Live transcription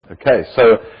Okay,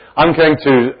 so I'm going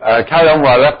to carry on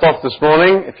where I left off this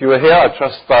morning. If you were here, I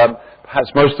trust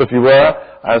perhaps most of you were.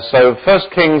 So 1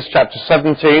 Kings chapter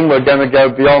 17, we're going to go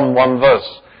beyond one verse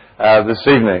this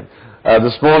evening.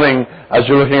 This morning, as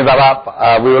you're looking that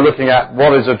up, we were looking at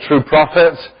what is a true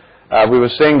prophet. We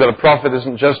were seeing that a prophet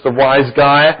isn't just a wise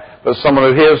guy, but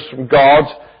someone who hears from God,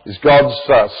 is God's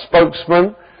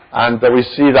spokesman. And we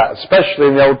see that especially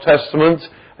in the Old Testament.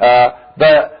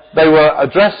 They were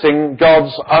addressing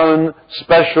God's own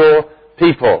special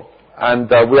people. And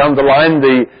we underline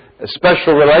the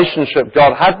special relationship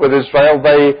God had with Israel.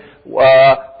 They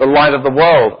were the light of the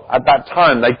world at that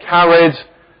time. They carried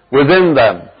within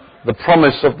them the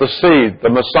promise of the seed, the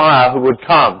Messiah who would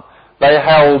come. They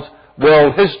held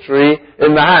world history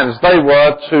in their hands. They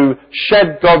were to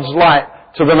shed God's light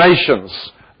to the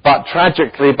nations. But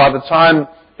tragically, by the time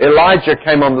Elijah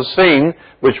came on the scene,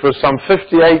 which was some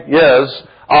 58 years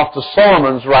after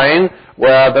Solomon's reign,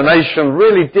 where the nation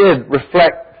really did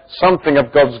reflect something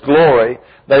of God's glory,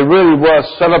 they really were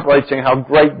celebrating how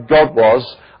great God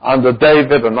was under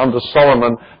David and under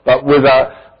Solomon, but with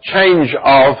a change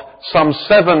of some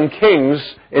 7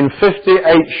 kings in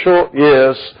 58 short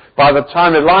years. By the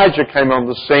time Elijah came on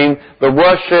the scene, the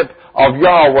worship of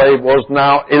Yahweh was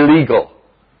now illegal.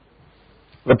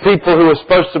 The people who were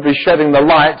supposed to be shedding the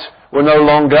light were no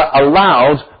longer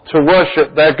allowed to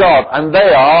worship their God. And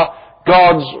they are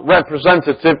God's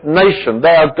representative nation.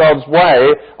 They are God's way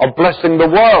of blessing the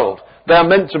world. They are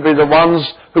meant to be the ones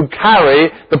who carry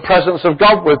the presence of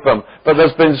God with them. But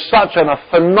there's been such a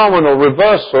phenomenal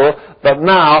reversal that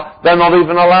now they're not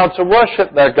even allowed to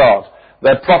worship their God.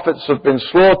 Their prophets have been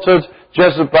slaughtered.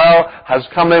 Jezebel has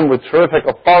come in with terrific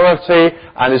authority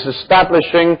and is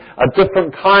establishing a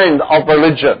different kind of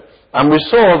religion. And we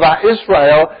saw that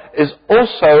Israel is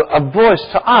also a voice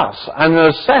to us, and in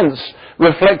a sense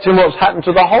reflecting what's happened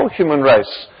to the whole human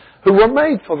race, who were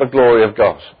made for the glory of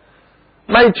God,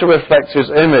 made to reflect His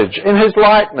image, in His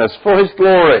likeness, for His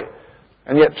glory.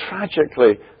 And yet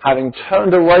tragically, having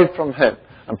turned away from Him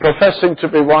and professing to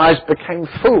be wise, became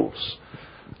fools.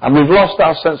 And we've lost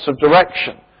our sense of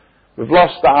direction. We've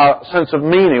lost our sense of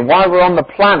meaning, why we're on the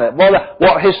planet,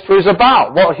 what history is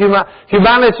about, what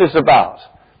humanity is about.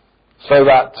 So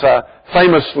that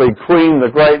famously Queen,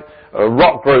 the great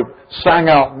rock group, sang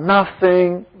out,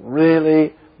 "Nothing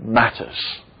really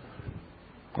matters."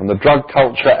 And the drug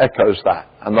culture echoes that,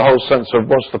 and the whole sense of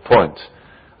what's the point?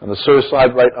 And the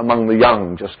suicide rate among the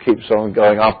young just keeps on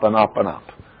going up and up and up.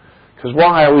 Because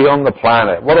why are we on the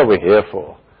planet? What are we here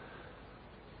for?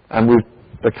 And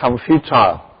we've become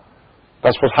futile.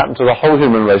 That's what happened to the whole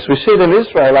human race. We see it in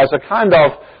Israel as a kind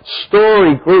of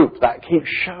story group that keeps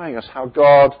showing us how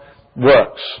God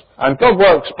works. And God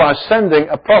works by sending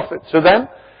a prophet to them.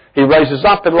 He raises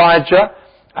up Elijah.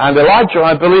 And Elijah,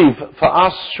 I believe, for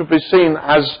us should be seen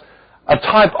as a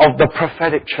type of the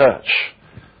prophetic church.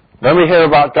 When we hear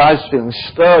about guys feeling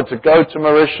stirred to go to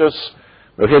Mauritius,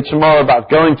 we'll hear tomorrow about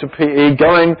going to PE,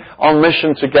 going on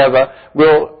mission together,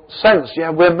 we'll sense,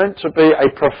 we're meant to be a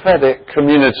prophetic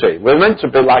community. We're meant to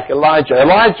be like Elijah.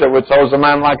 Elijah, we're told, is a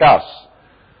man like us.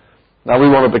 Now we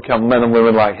want to become men and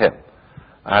women like him.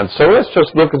 And so let's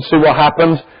just look and see what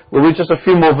happened. We'll read just a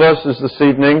few more verses this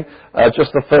evening.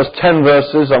 Just the first 10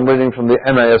 verses. I'm reading from the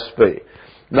NASB.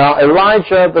 Now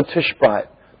Elijah the Tishbite,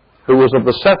 who was of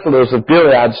the settlers of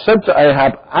Gilead, said to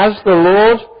Ahab, "As the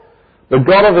Lord, the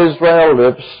God of Israel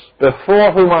lives,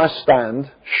 before whom I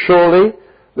stand, surely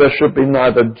there should be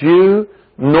neither dew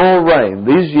nor rain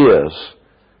these years,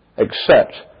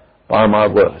 except by my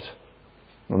word."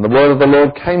 And the word of the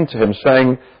Lord came to him,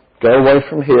 saying, "Go away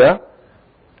from here,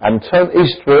 and turn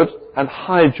eastward, and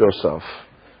hide yourself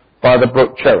by the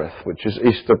brook Cherith, which is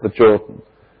east of the Jordan.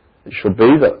 It shall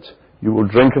be that you will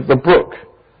drink of the brook,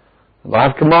 and I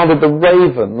have commanded the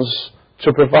ravens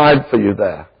to provide for you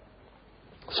there."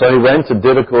 So he went and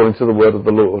did according to the word of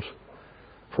the Lord.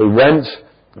 For he went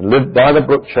and lived by the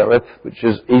brook Cherith, which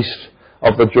is east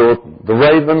of the Jordan. The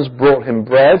ravens brought him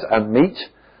bread and meat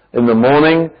in the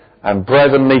morning, and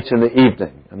bread and meat in the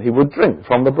evening, and he would drink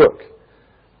from the brook.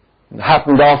 It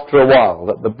happened after a while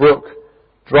that the brook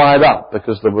dried up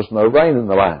because there was no rain in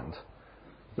the land.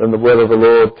 Then the word of the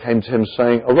Lord came to him,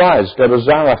 saying, "Arise, go to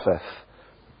Zarephath,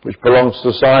 which belongs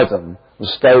to Sidon, and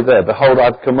stay there. Behold,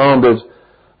 I've commanded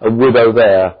a widow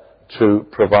there to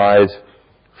provide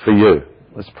for you."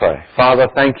 Let's pray. Father,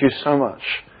 thank you so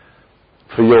much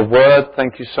for your word.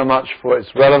 Thank you so much for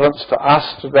its relevance to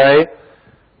us today.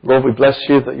 Lord, we bless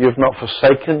you that you've not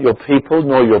forsaken your people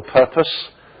nor your purpose.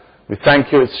 We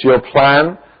thank you it's your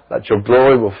plan that your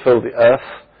glory will fill the earth.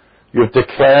 You've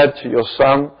declared to your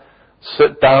Son,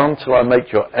 "Sit down till I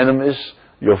make your enemies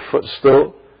your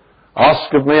footstool."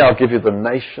 Ask of me, I'll give you the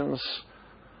nations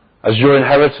as your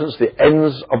inheritance, the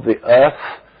ends of the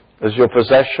earth as your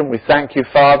possession. We thank you,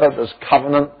 Father, there's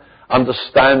covenant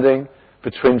understanding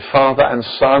between Father and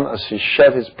Son as he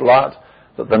shed his blood,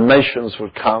 that the nations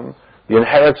would come, the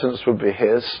inheritance would be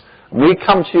his. And we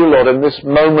come to you, Lord, in this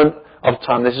moment of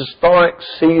time, this historic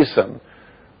season,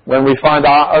 when we find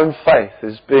our own faith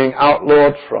is being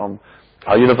outlawed from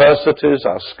our universities,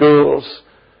 our schools,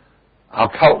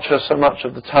 our culture so much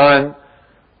of the time.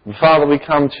 And Father, we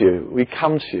come to you. We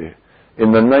come to you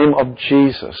in the name of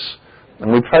Jesus.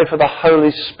 And we pray for the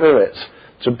Holy Spirit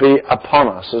to be upon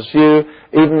us as you,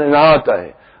 even in our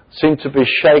day, seem to be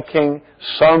shaking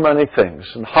so many things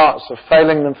and hearts are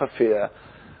failing them for fear.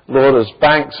 Lord, as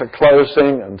banks are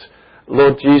closing and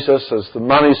Lord Jesus, as the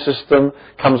money system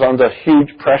comes under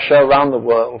huge pressure around the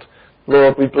world,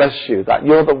 Lord, we bless you that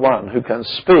you're the one who can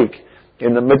speak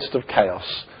in the midst of chaos.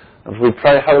 And we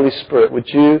pray, Holy Spirit, would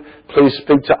you please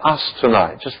speak to us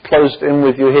tonight, just closed in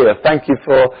with you here. Thank you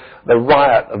for the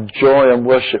riot of joy and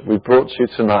worship we brought to you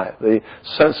tonight, the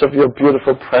sense of your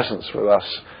beautiful presence with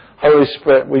us. Holy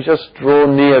Spirit, we just draw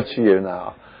near to you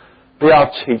now. Be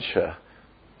our teacher.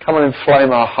 Come and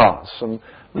inflame our hearts. And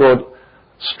Lord,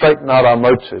 straighten out our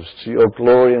motives to your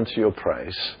glory and to your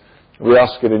praise. We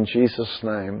ask it in Jesus'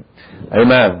 name.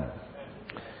 Amen.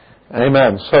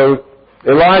 Amen. So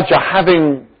Elijah,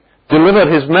 having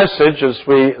delivered his message, as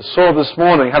we saw this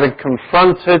morning, having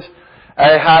confronted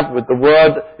Ahab with the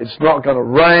word, it's not going to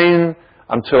rain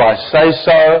until I say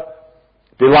so.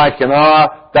 Be like in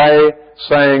our day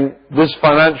saying this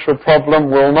financial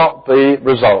problem will not be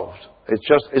resolved. It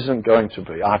just isn't going to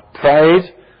be. I've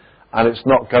prayed and it's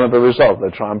not going to be resolved.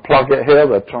 They try and plug it here,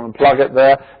 they try and plug it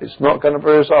there. It's not going to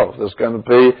be resolved. There's going to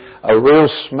be a real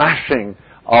smashing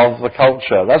of the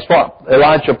culture. That's what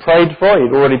Elijah prayed for.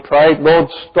 He'd already prayed, Lord,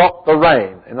 stop the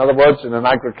rain. In other words, in an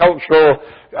agricultural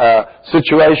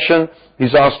situation,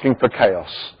 he's asking for chaos.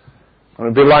 And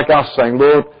it'd be like us saying,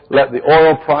 Lord, let the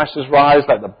oil prices rise,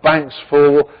 let the banks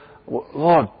fall.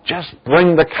 Lord, just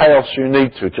bring the chaos you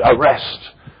need to arrest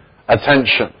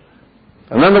attention.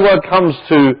 And then the word comes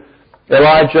to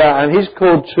Elijah, and he's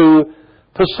called to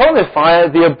personify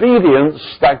the obedience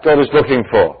that God is looking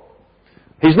for.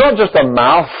 He's not just a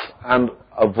mouth and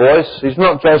a voice. He's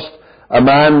not just a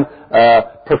man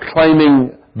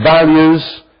proclaiming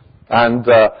values and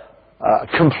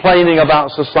complaining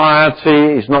about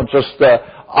society. He's not just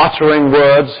uttering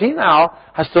words. He now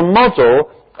has to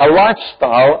model a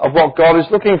lifestyle of what God is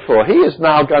looking for. He is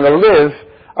now going to live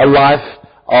a life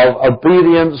of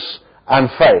obedience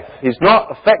and faith. He's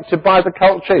not affected by the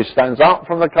culture. He stands out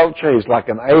from the culture. He's like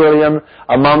an alien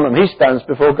among them. He stands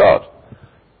before God.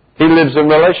 He lives in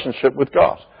relationship with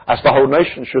God, as the whole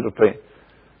nation should have been.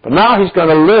 But now he's going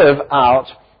to live out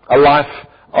a life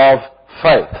of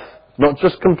faith, not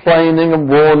just complaining and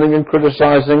warning and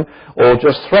criticizing or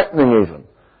just threatening even.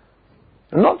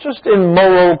 And not just in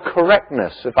moral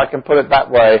correctness, if I can put it that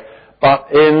way,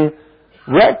 but in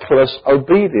reckless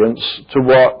obedience to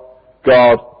what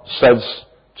God says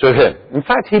to him. In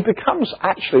fact, he becomes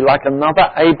actually like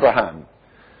another Abraham.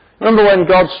 Remember when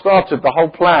God started the whole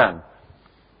plan?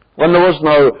 When there was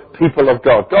no people of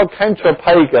God, God came to a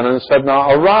pagan and said,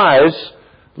 now arise,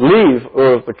 leave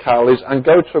Ur of the Chaldees and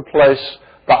go to a place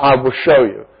that I will show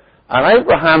you. And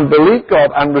Abraham believed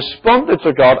God and responded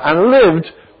to God and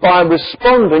lived by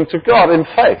responding to God in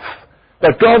faith.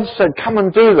 That God said, come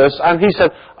and do this, and he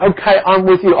said, okay, I'm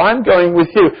with you, I'm going with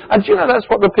you. And do you know that's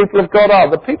what the people of God are?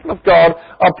 The people of God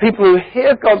are people who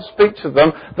hear God speak to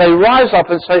them, they rise up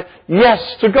and say yes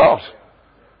to God.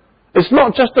 It's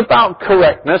not just about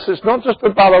correctness, it's not just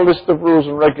about a list of rules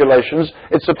and regulations,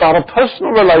 it's about a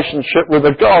personal relationship with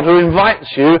a God who invites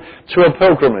you to a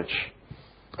pilgrimage.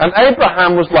 And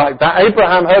Abraham was like that.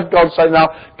 Abraham heard God say, now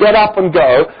get up and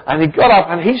go, and he got up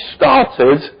and he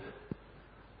started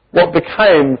what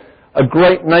became a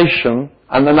great nation,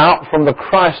 and then out from the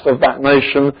Christ of that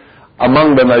nation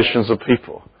among the nations of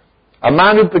people. A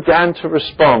man who began to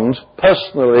respond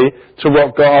personally to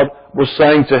what God was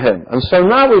saying to him. And so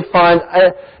now we find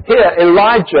here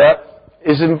Elijah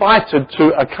is invited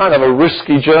to a kind of a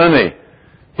risky journey.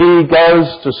 He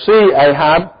goes to see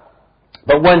Ahab,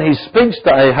 but when he speaks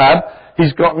to Ahab,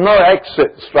 he's got no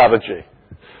exit strategy.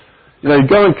 You know, you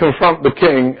go and confront the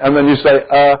king, and then you say,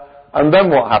 and then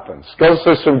what happens? God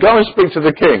says to him, go and speak to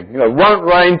the king. You know, won't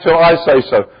rain till I say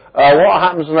so. What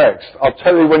happens next? I'll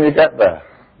tell you when you get there.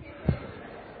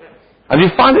 And you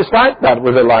find it's like that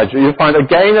with Elijah. You find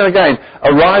again and again,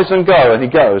 arise and go, and he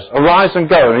goes. Arise and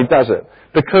go, and he does it.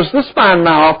 Because this man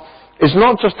now is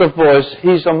not just a voice,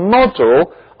 he's a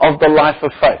model of the life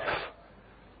of faith.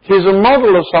 He's a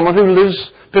model of someone who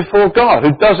lives before God,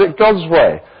 who does it God's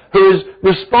way, who is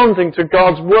responding to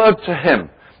God's word to him.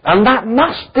 And that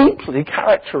must deeply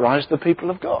characterize the people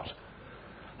of God.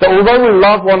 That although we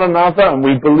love one another and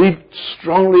we believe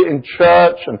strongly in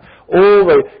church and all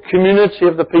the community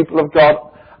of the people of God,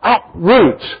 at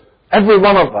root, every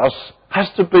one of us has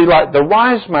to be like the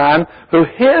wise man who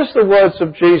hears the words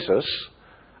of Jesus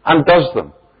and does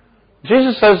them.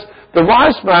 Jesus says, the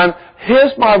wise man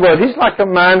hears my word. He's like a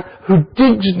man who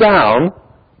digs down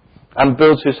and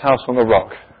builds his house on a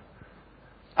rock.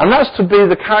 And that's to be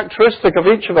the characteristic of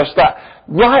each of us, that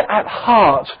right at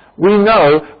heart we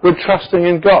know we're trusting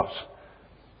in God.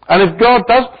 And if God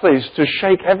does please to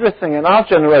shake everything in our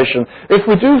generation, if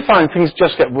we do find things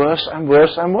just get worse and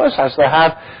worse and worse, as they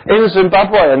have in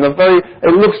Zimbabwe, and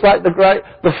it looks like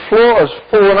the floor has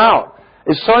fallen out,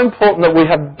 it's so important that we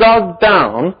have dug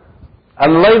down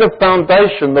and laid a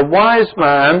foundation. The wise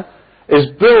man is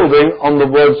building on the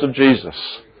words of Jesus.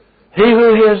 He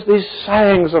who hears these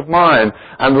sayings of mine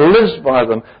and lives by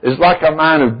them is like a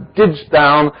man who digs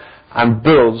down and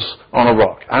builds on a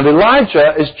rock. And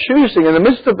Elijah is choosing in the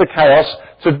midst of the chaos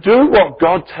to do what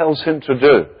God tells him to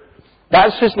do.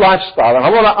 That's his lifestyle. And I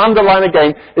want to underline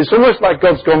again, it's almost like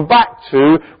God's gone back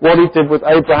to what he did with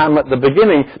Abraham at the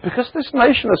beginning, because this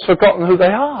nation has forgotten who they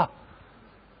are.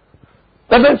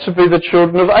 They're meant to be the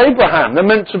children of Abraham. They're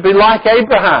meant to be like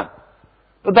Abraham.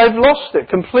 But they've lost it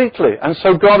completely. And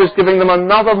so God is giving them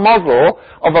another model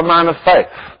of a man of faith.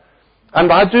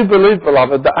 And I do believe,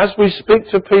 beloved, that as we speak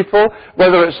to people,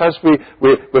 whether it's as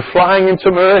we're flying into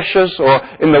Mauritius or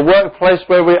in the workplace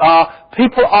where we are,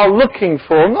 people are looking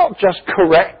for not just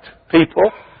correct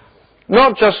people,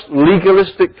 not just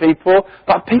legalistic people,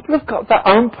 but people who've got their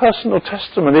own personal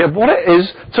testimony of what it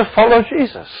is to follow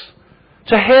Jesus.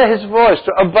 To hear his voice,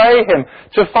 to obey him,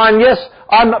 to find, yes,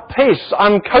 I'm at peace,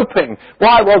 I'm coping.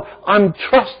 Why? Well, I'm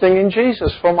trusting in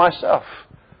Jesus for myself.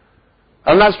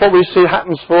 And that's what we see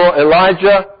happens for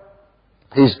Elijah.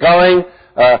 He's going,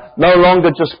 no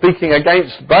longer just speaking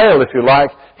against Baal, if you like.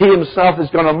 He himself is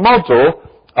going to model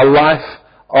a life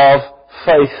of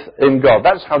faith in God.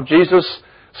 That's how Jesus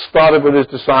started with his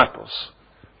disciples.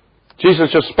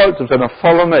 Jesus just spoke to them, saying,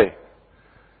 follow me.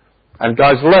 And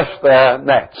guys left their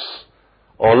nets,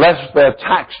 or left their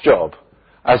tax job,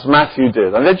 as Matthew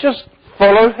did. And they just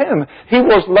followed him. He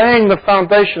was laying the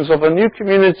foundations of a new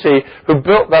community who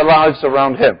built their lives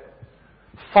around him.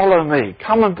 Follow me.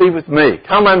 Come and be with me.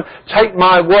 Come and take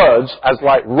my words as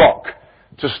like rock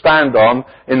to stand on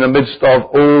in the midst of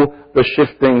all the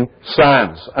shifting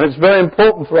sands. And it's very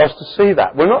important for us to see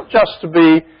that. We're not just to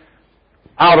be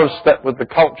out of step with the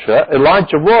culture.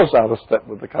 Elijah was out of step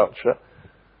with the culture.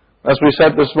 As we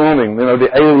said this morning, the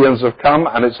aliens have come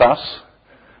and it's us.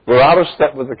 We're out of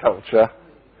step with the culture.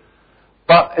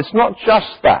 But it's not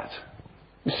just that.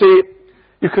 You see,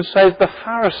 you could say the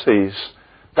Pharisees,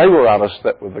 they were out of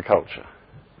step with the culture.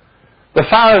 The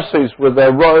Pharisees, with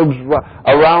their robes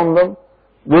around them,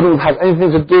 wouldn't have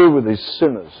anything to do with these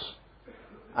sinners.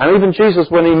 And even Jesus,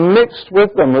 when he mixed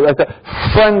with them as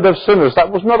a friend of sinners,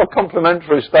 that was not a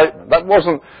complimentary statement. That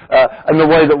wasn't in the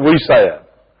way that we say it.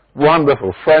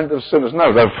 Wonderful, friend of sinners.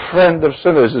 No, the friend of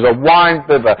sinners is a wine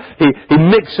bibber. He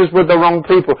mixes with the wrong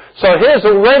people. So here's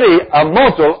already a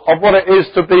model of what it is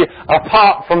to be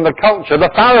apart from the culture. The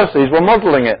Pharisees were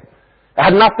modelling it. It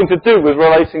had nothing to do with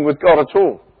relating with God at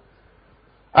all.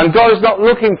 And God is not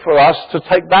looking for us to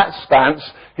take that stance.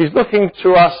 He's looking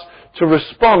to us to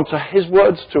respond to his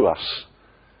words to us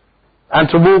and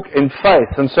to walk in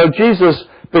faith. And so Jesus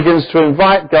begins to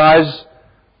invite guys,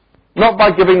 not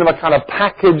by giving them a kind of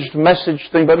packaged message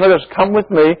thing, but no, just come with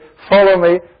me, follow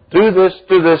me, do this,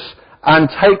 and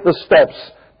take the steps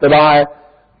that I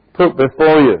put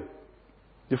before you.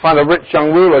 You find a rich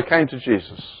young ruler came to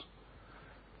Jesus.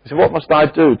 He said, what must I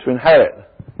do to inherit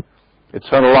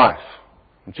eternal life?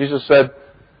 And Jesus said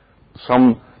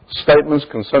some statements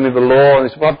concerning the law, and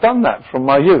he said, well, I've done that from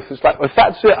my youth. It's like, well, if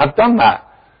that's it, I've done that.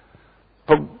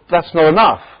 But that's not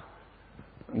enough.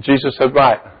 And Jesus said,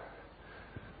 right,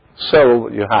 sell all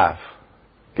that you have,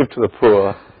 give to the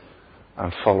poor,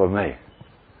 and follow me.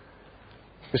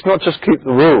 It's not just keep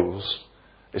the rules,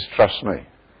 it's trust me.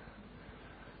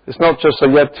 It's not just say,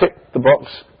 yeah, tick the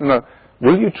box. No,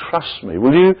 will you trust me?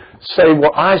 Will you say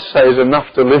what I say is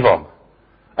enough to live on?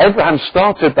 Abraham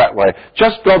started that way.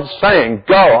 Just God saying,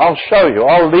 go, I'll show you,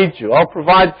 I'll lead you, I'll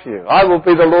provide for you, I will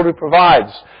be the Lord who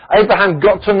provides. Abraham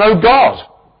got to know God.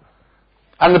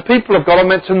 And the people of God are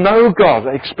meant to know God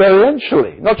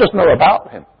experientially, not just know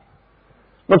about him,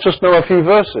 not just know a few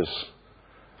verses,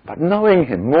 but knowing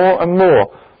him more and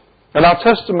more. And our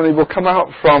testimony will come out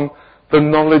from the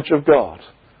knowledge of God.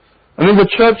 And in the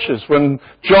churches, when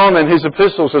John in his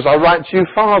epistles says, I write to you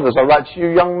fathers, I write to you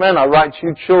young men, I write to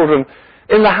you children.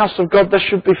 In the house of God there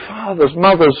should be fathers,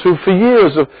 mothers who for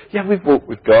years we've walked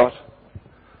with God.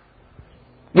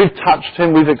 We've touched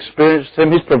Him, we've experienced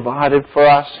Him, He's provided for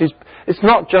us. It's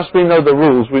not just we know the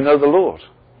rules, we know the Lord.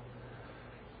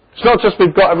 It's not just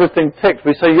we've got everything ticked.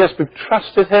 We say, yes, we've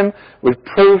trusted Him, we've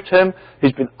proved Him,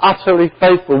 He's been utterly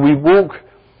faithful, we walk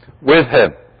with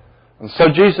Him. And so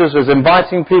Jesus is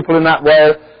inviting people in that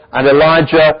way, and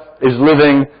Elijah is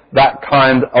living that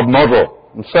kind of model.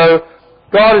 And so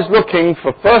God is looking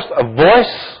for first a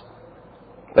voice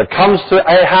that comes to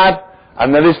Ahab,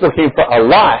 and then He's looking for a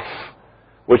life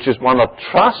which is one of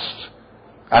trust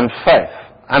and faith.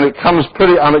 And it comes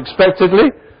pretty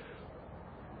unexpectedly.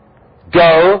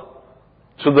 Go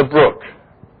to the brook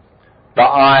that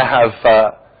I have,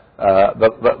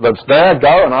 that's there.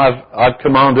 Go, and I've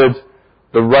commanded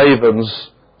the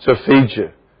ravens to feed you.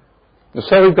 And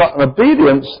so we've got an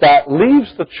obedience that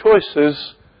leaves the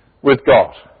choices with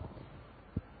God.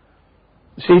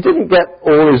 See, he didn't get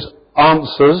all his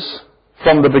answers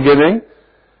from the beginning.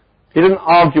 He didn't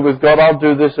argue with God, I'll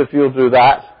do this if you'll do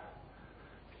that.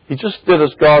 He just did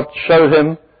as God showed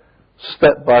him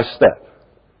step by step.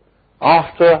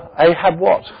 After Ahab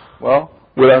what? Well,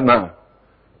 we don't know.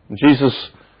 And Jesus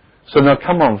said, now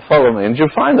come on, follow me. And you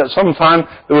find that sometime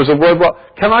there was a word, well,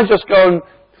 can I just go and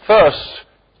first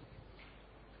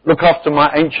look after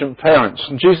my ancient parents?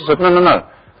 And Jesus said, no.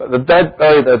 The dead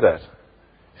bury their dead.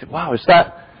 He said, wow, is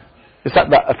that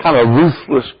a kind of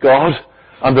ruthless God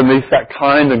underneath that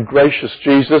kind and gracious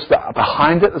Jesus? That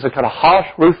behind it there's a kind of harsh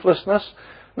ruthlessness?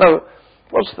 No,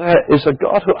 what's there is a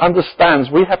God who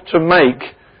understands we have to make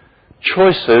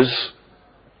choices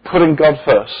putting God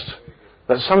first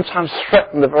that sometimes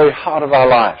threaten the very heart of our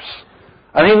lives.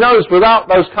 And He knows without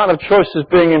those kind of choices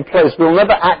being in place, we'll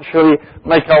never actually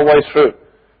make our way through.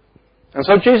 And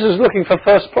so Jesus is looking for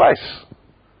first place.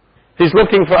 He's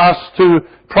looking for us to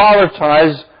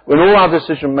prioritize in all our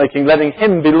decision making, letting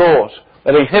Him be Lord,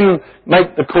 letting Him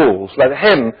make the calls, let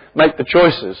Him make the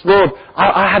choices. Lord,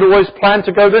 I had always planned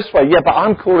to go this way. Yeah, but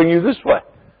I'm calling you this way.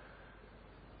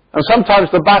 And sometimes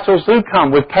the battles do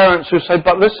come with parents who say,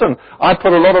 but listen, I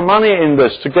put a lot of money in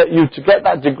this to get you to get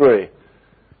that degree.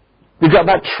 You got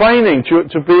that training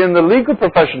to be in the legal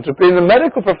profession, to be in the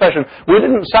medical profession. We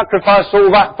didn't sacrifice all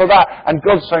that for that. And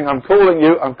God's saying, I'm calling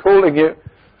you, I'm calling you.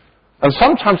 And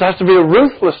sometimes there has to be a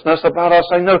ruthlessness about us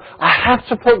saying, no, I have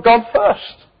to put God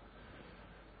first.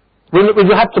 We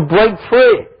have to break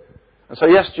free. And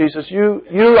say, yes, Jesus,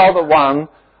 you are the one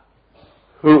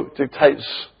who dictates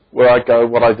where I go,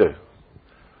 what I do.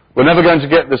 We're never going to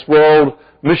get this world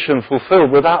mission fulfilled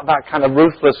without that kind of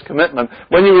ruthless commitment.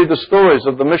 When you read the stories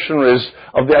of the missionaries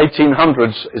of the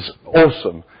 1800s, it's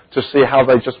awesome to see how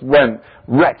they just went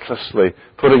recklessly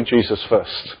putting Jesus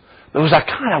first. There was a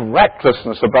kind of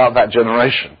recklessness about that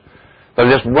generation. They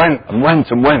just went and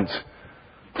went and went,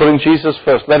 putting Jesus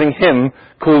first, letting Him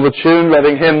call the tune,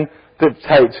 letting Him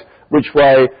dictate which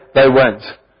way they went.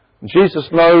 And Jesus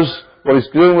knows what He's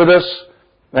doing with us,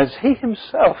 and it's He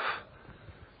Himself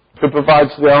who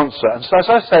provides the answer. And so, as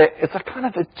I say, it's a kind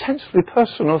of intensely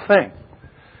personal thing.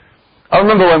 I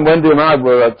remember when Wendy and I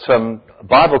were at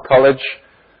Bible college.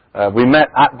 We met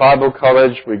at Bible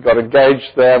college. We got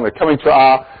engaged there. And we're coming to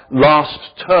our last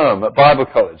term at Bible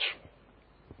college.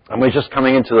 And we're just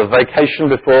coming into the vacation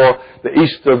before the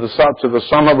Easter, the start of the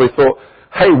summer. We thought,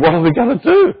 hey, what are we going to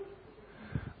do?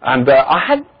 And I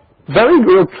had very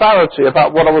real clarity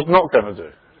about what I was not going to do.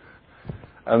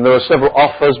 And there were several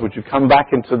offers, would you come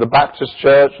back into the Baptist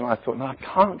church? And I thought, no, I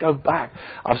can't go back.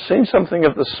 I've seen something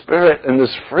of the Spirit and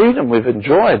this freedom we've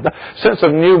enjoyed. The sense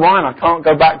of new wine, I can't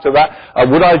go back to that.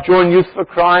 Would I join Youth for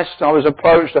Christ? I was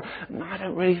approached. No, I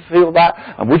don't really feel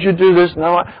that. And would you do this?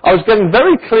 No. I was getting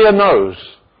very clear no's.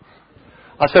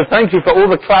 I said, thank you for all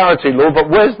the clarity, Lord, but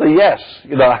where's the yes?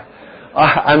 You know,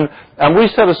 and we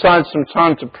set aside some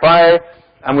time to pray,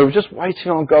 and we were just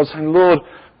waiting on God, saying, Lord,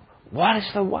 what is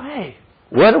the way?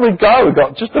 Where do we go? We've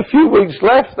got just a few weeks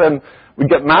left, and we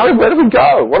get married. Where do we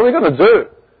go? What are we going to do?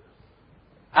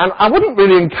 And I wouldn't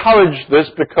really encourage this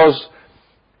because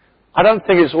I don't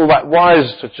think it's all that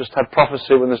wise to just have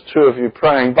prophecy when there's two of you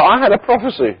praying. But I had a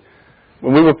prophecy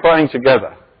when we were praying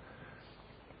together.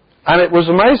 And it was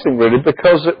amazing, really,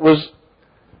 because it was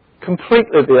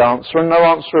completely the answer and no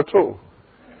answer at all.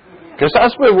 Because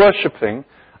as we're worshipping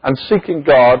and seeking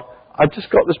God, I just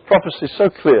got this prophecy so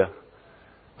clear.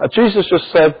 Jesus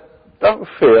just said, don't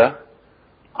fear,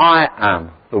 I am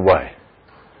the way.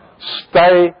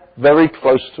 Stay very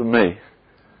close to me,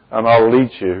 and I'll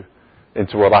lead you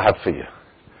into what I have for you.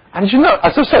 And you know,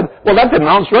 as I said, well, that didn't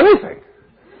answer anything.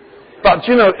 But,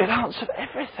 it answered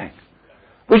everything.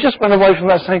 We just went away from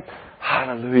that saying,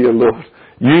 hallelujah, Lord.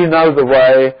 You know the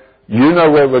way. You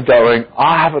know where we're going.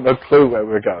 I haven't a clue where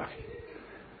we're going.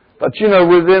 But,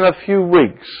 within a few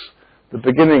weeks, the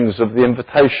beginnings of the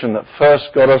invitation that first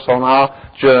got us on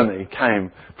our journey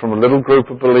came from a little group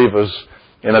of believers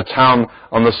in a town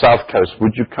on the south coast.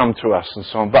 Would you come to us? And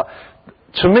so on. But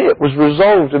to me, it was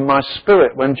resolved in my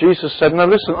spirit when Jesus said, no,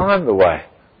 listen, I'm the way.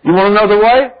 You want to know the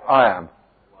way? I am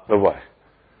the way.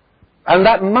 And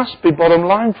that must be bottom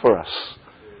line for us.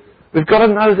 We've got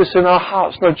to know this in our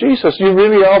hearts. No, Jesus, you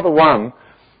really are the one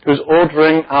who's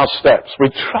ordering our steps. We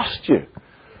trust you.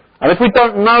 And if we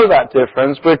don't know that, dear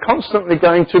friends, we're constantly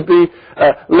going to be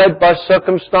led by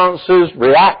circumstances,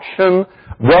 reaction,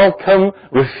 welcome,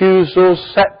 refusals,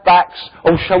 setbacks.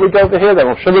 Oh, shall we go over here then?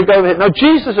 Or shall we go over here? No,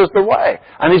 Jesus is the way.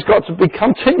 And He's got to be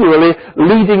continually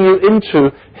leading you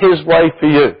into His way for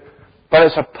you. But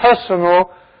it's a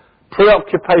personal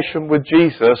preoccupation with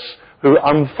Jesus who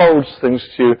unfolds things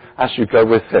to you as you go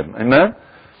with Him. Amen?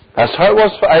 That's how it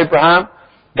was for Abraham.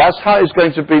 That's how it's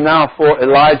going to be now for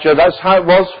Elijah. That's how it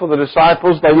was for the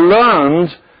disciples. They learned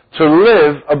to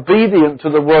live obedient to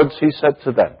the words He said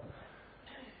to them.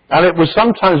 And it was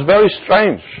sometimes very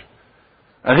strange.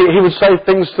 And he would say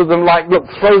things to them like, look,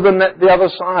 throw the net the other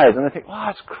side. And they think, wow,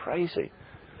 that's crazy.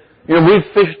 We've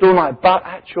fished all night, but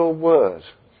at your word.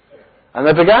 And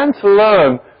they began to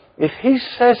learn, if He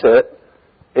says it,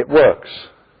 it works.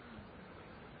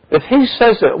 If He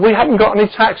says it, we haven't got any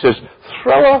taxes.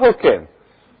 Throw a hook in.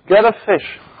 Get a fish.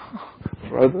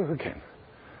 Throw the hook in.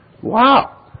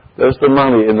 Wow. There's the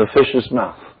money in the fish's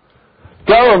mouth.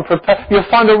 Go and prepare. You'll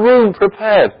find a room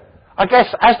prepared. I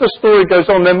guess as the story goes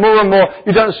on, then more and more,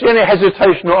 you don't see any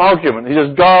hesitation or argument. He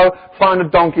says, go, find a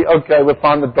donkey. Okay, we'll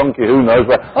find the donkey. Who knows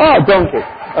where? Oh, a donkey.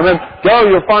 And then, go,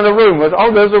 you'll find a room.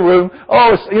 Oh, there's a room.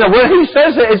 Oh, when He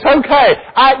says it, it's okay.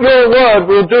 At your word,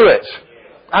 we'll do it.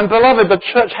 And beloved, the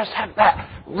church has to have that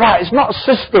right. It's not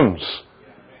systems.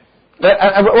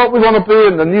 And what we want to be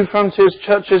in the New Frontiers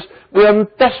churches, we are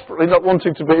desperately not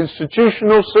wanting to be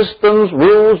institutional systems,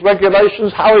 rules,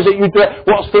 regulations. How is it you do it?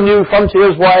 What's the New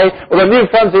Frontiers way? Well, the New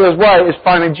Frontiers way is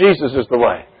finding Jesus as the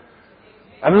way.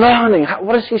 And learning,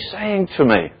 what is He saying to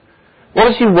me? What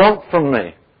does He want from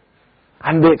me?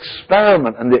 And the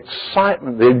experiment and the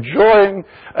excitement, the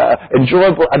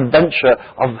enjoyable adventure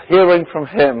of hearing from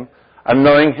Him and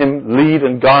knowing Him lead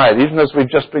and guide, even as we've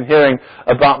just been hearing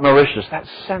about Mauritius, that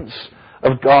sense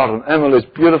of God and Emily's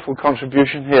beautiful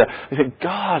contribution here. You think,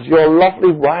 God, your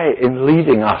lovely way in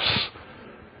leading us.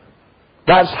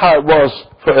 That's how it was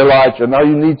for Elijah. Now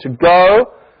you need to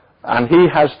go, and he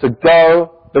has to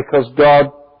go because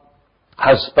God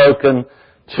has spoken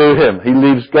to him. He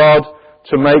leaves God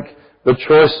to make the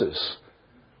choices.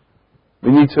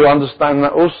 We need to understand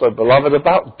that also, beloved,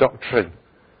 about doctrine.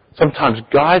 Sometimes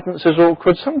guidance is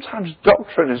awkward. Sometimes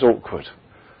doctrine is awkward.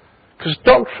 Because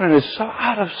doctrine is so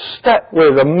out of step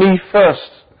with a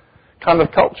me-first kind of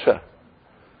culture.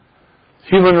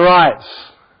 Human rights.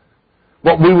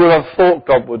 What we would have thought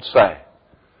God would say.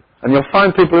 And you'll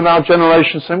find people in our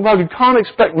generation saying, well, you can't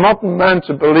expect modern man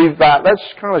to believe that. Let's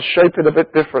kind of shape it a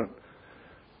bit different.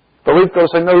 But we've got to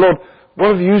say, no, Lord,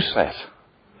 what have you said?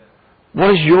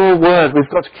 What is your word? We've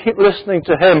got to keep listening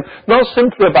to Him. Not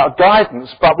simply about guidance,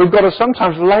 but we've got to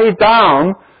sometimes lay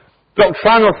down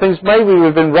doctrinal things maybe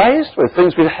we've been raised with,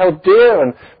 things we've held dear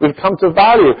and we've come to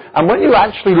value. And when you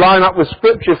actually line up with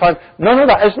Scripture, you find, no,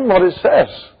 that isn't what it says.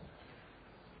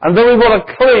 And then we want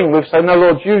to cling. We say, no,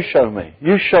 Lord, you show me.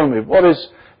 You show me. What is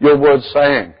your word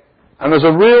saying? And there's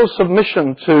a real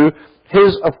submission to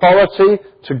His authority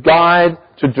to guide,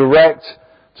 to direct,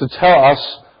 to tell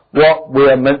us what we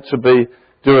are meant to be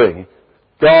doing.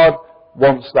 God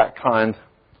wants that kind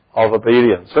of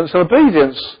obedience. And it's an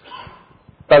obedience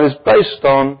that is based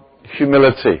on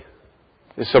humility.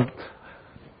 It's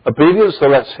obedience that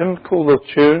lets Him call the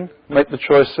tune, make the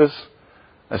choices.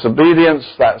 It's obedience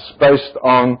that's based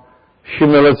on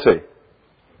humility.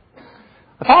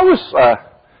 If I was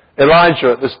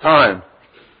Elijah at this time,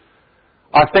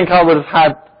 I think I would have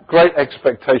had great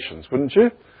expectations, wouldn't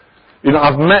you?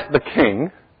 I've met the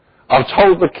king. I've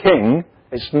told the king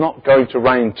it's not going to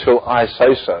rain till I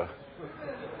say so.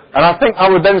 And I think I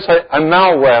would then say, and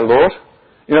now where, Lord?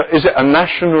 Is it a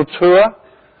national tour?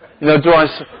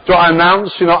 Do I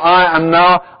announce, I am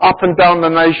now up and down the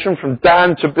nation from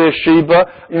Dan to Beersheba.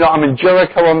 I'm in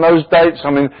Jericho on those dates.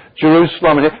 I'm in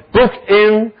Jerusalem. Book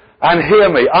in and hear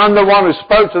me. I'm the one who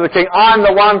spoke to the king. I'm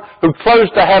the one who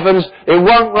closed the heavens. It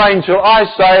won't rain till I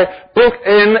say, book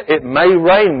in. It may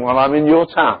rain while I'm in your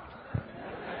town.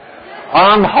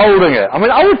 I'm holding it.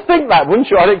 I would think that, wouldn't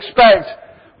you? I'd expect,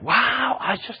 wow,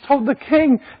 I just told the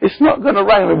king it's not going to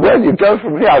rain. I mean, where do you go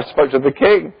from here? I spoke to the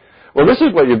king. Well, this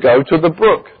is where you go, to the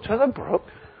brook. To the brook?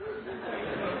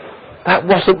 That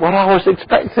wasn't what I was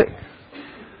expecting.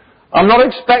 I'm not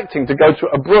expecting to go to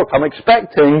a brook. I'm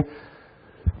expecting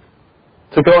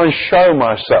to go and show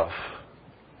myself.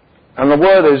 And the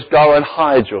word is, go and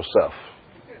hide yourself.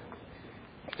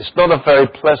 It's not a very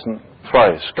pleasant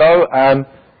phrase. Go and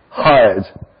hide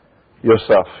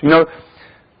yourself. You know,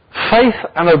 faith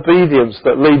and obedience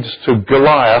that leads to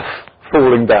Goliath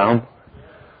falling down,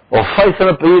 or faith and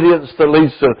obedience that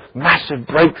leads to massive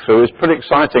breakthrough is pretty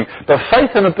exciting. But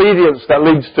faith and obedience that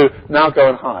leads to now go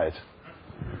and hide.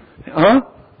 Huh?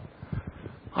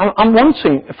 I'm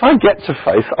wanting, if I get to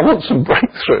faith, I want some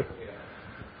breakthrough.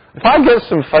 If I get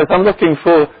some faith, I'm looking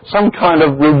for some kind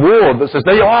of reward that says,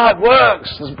 there you are, it works,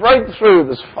 there's breakthrough,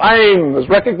 there's fame, there's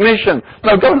recognition.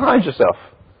 No, go and hide yourself.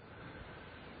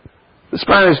 This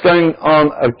man is going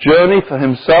on a journey for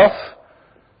himself.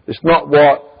 It's not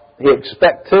what he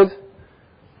expected.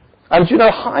 And you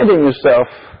know, hiding yourself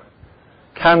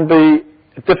can be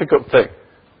a difficult thing.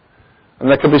 And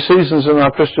there can be seasons in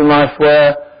our Christian life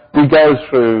where we go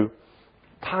through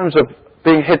times of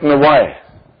being hidden away.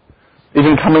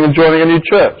 Even coming and joining a new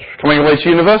church, coming away to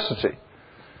university.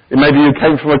 Maybe you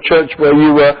came from a church where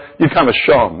you kind of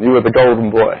shone, you were the golden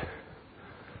boy.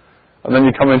 And then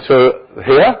you come into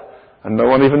here, and no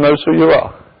one even knows who you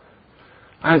are.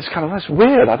 And it's kind of, that's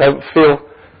weird. I don't feel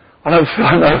I know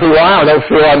who I am. I don't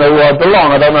feel I know where I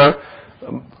belong.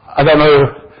 I don't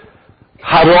know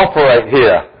how to operate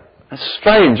here. It's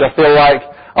strange. I feel like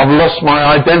I've lost my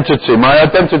identity. My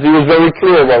identity was very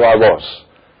clear where I was.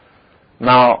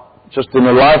 Now, just in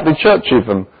a lively church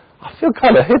even, I feel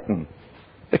kind of hidden.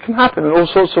 It can happen in all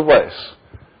sorts of ways.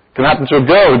 It can happen to a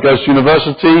girl who goes to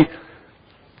university.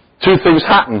 Two things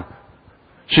happen.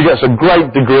 She gets a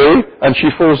great degree and she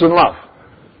falls in love.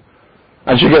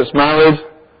 And she gets married,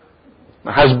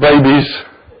 has babies,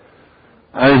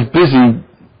 and is busy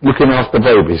looking after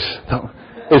babies.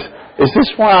 Is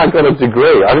this why I got a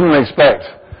degree? I didn't expect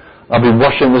I'll be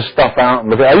washing this stuff out.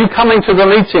 And are you coming to the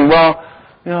meeting? Well,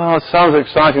 it sounds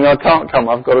exciting. I can't come.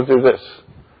 I've got to do this.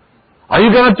 Are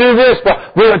you going to do this?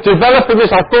 But we're developing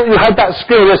this. I thought you had that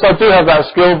skill. Yes, I do have that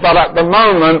skill. But at the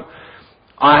moment,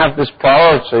 I have this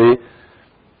priority,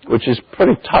 which is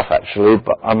pretty tough actually,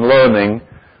 but I'm learning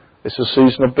it's a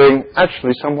season of being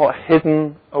actually somewhat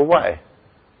hidden away.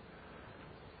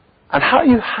 And how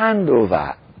you handle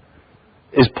that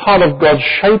is part of God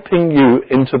shaping you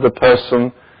into the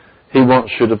person He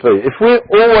wants you to be. If we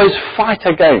always fight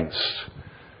against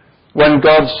when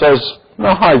God says,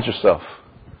 no, hide yourself.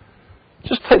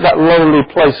 Just take that lonely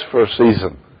place for a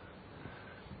season.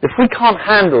 If we can't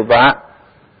handle that,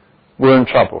 we're in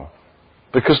trouble.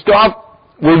 Because God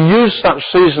will use such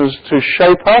seasons to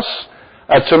shape us,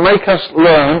 to make us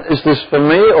learn, is this for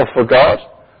me or for God?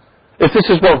 If this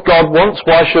is what God wants,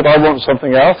 why should I want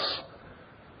something else?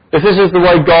 If this is the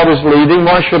way God is leading,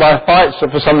 why should I fight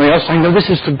for something else? Saying, no, this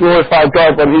is to glorify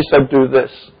God when He said do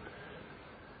this.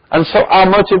 And so our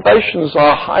motivations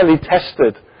are highly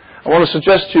tested. I want to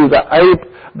suggest to you that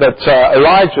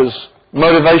Elijah's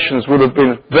motivations would have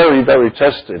been very, very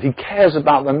tested. He cares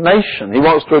about the nation. He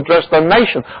wants to address the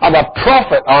nation. I'm a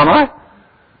prophet, aren't I?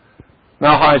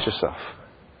 Now hide yourself.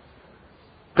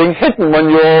 Being hidden when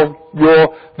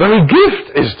your very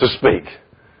gift is to speak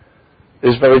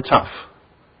is very tough.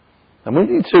 And we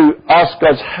need to ask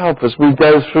God's help as we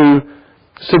go through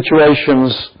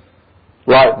situations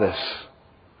like this.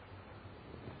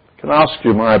 Can I ask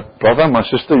you, my brother, my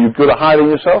sister, you good at hiding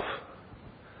yourself?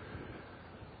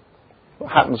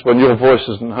 What happens when your voice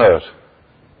isn't heard?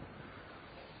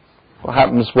 What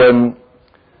happens when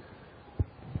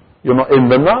you're not in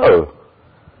the know?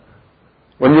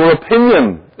 When your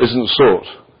opinion isn't sought?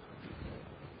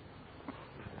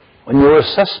 When your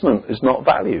assessment is not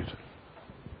valued?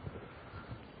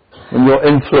 When your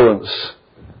influence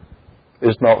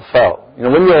is not felt? You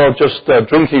know, when you're just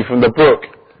drinking from the brook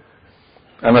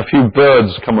and a few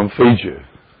birds come and feed you,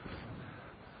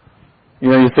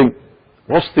 you think,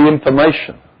 what's the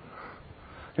information?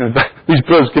 These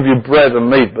birds give you bread and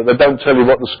meat, but they don't tell you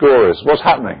what the score is. What's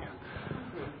happening?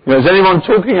 Is anyone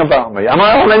talking about me? Am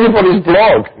I on anybody's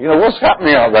blog? What's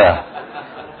happening out there?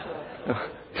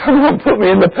 Come on, put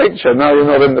me in the picture. No, you're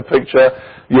not in the picture.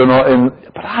 You're not in...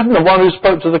 But I'm the one who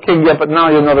spoke to the king. Yeah, but now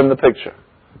you're not in the picture.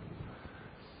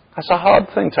 That's a hard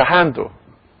thing to handle.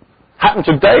 Happened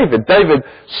to David. David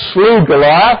slew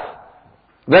Goliath.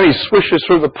 Then he swishes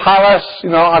through the palace.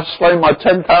 I've slain my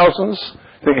 10,000s.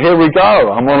 Think, here we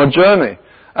go. I'm on a journey.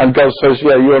 And God says,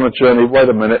 yeah, you're on a journey. Wait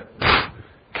a minute.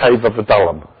 Cave of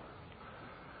Adullam.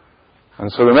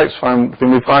 And so the next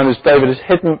thing we find is David is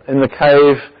hidden in the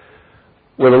cave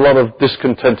with a lot of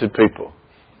discontented people.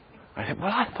 I think,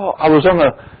 well, I thought I was on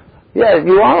you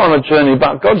are on a journey,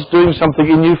 but God's doing something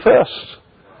in you first.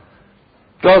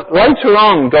 Later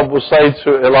on, God will say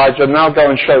to Elijah, now go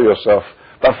and show yourself.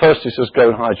 But first he says, go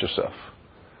and hide yourself.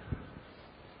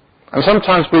 And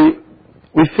sometimes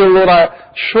we feel, Lord,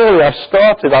 surely I've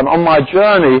started, I'm on my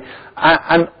journey.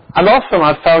 And often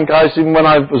I've found guys, even when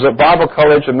I was at Bible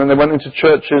college and then they went into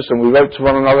churches and we wrote to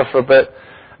one another for a bit,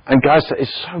 and guys said,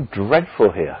 it's so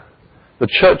dreadful here. The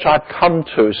church I've come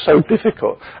to is so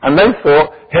difficult. And they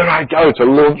thought, here I go to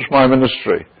launch my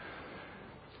ministry.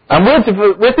 And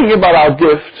we're thinking about our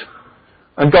gift,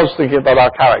 and God's thinking about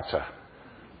our character.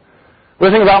 We're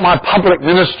thinking about my public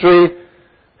ministry.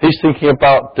 He's thinking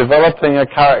about developing a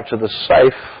character that's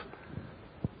safe,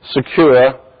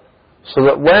 secure, so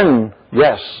that when,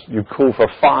 yes, you call for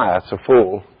fire to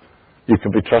fall, you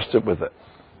can be trusted with it.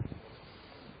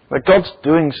 That God's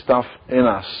doing stuff in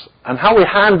us. And how we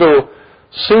handle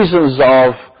seasons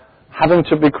of having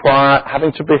to be quiet,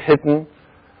 having to be hidden,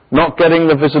 not getting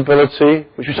the visibility,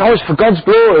 which is always for God's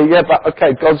glory. Yeah, but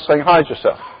okay, God's saying, hide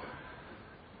yourself.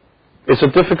 It's a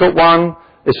difficult one.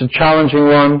 It's a challenging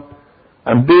one.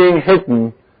 And being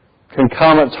hidden can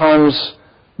come at times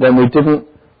when we didn't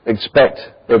expect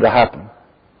it to happen.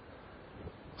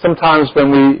 Sometimes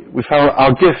when we found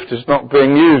our gift is not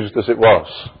being used as it was.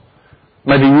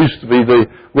 Maybe you used to be the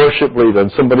worship leader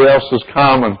and somebody else has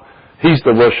come and he's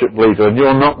the worship leader and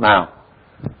you're not now.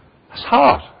 That's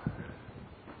hard.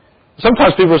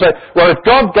 Sometimes people say, well, if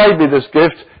God gave me this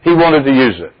gift, He wanted to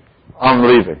use it. I'm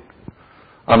leaving.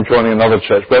 I'm joining another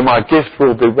church where my gift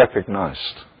will be recognized.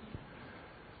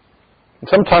 And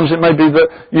sometimes it may be that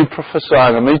you prophesy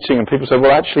in a meeting and people say,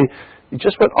 well, actually, you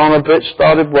just went on a bit,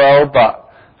 started well,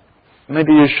 but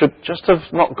maybe you should just have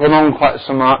not gone on quite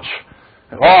so much.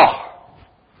 Oh,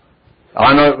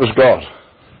 I know it was God.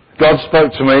 God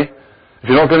spoke to me. If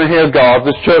you're not going to hear God,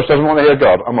 this church doesn't want to hear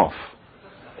God, I'm off.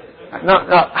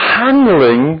 Now,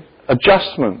 handling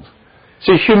adjustment.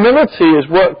 See, humility is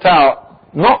worked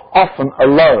out not often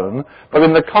alone, but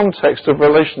in the context of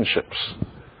relationships.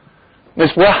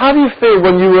 It's, well, how do you feel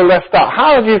when you were left out?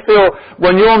 How do you feel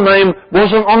when your name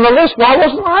wasn't on the list? Why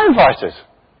wasn't I invited?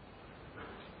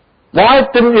 Why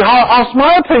didn't you ask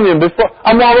my opinion before?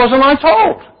 And why wasn't I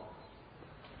told?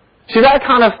 See, that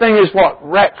kind of thing is what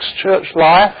wrecks church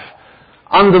life,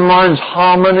 undermines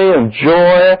harmony and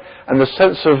joy and the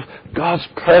sense of God's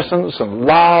presence and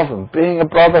love and being a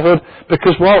brotherhood.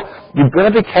 Because, well, you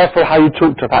better be careful how you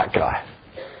talk to that guy.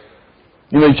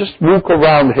 You know, just walk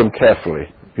around him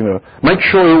carefully. You know, make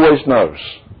sure he always knows.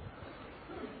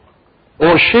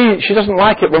 Or she doesn't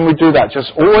like it when we do that.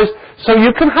 Just always. So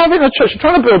you can have in a church. You're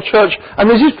trying to build church, and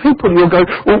there's these people you'll go,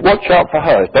 oh, watch out for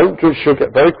her. Don't do it. She'll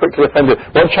get very quickly offended.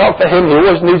 Watch out for him. He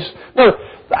always needs. No,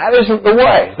 that isn't the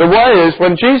way. The way is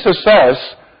when Jesus says,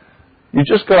 you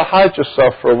just got to hide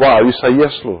yourself for a while. You say,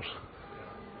 yes, Lord.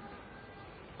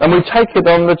 And we take it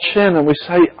on the chin and we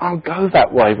say, I'll go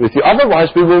that way with you. Otherwise,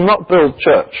 we will not build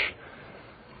church.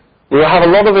 We will have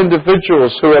a lot of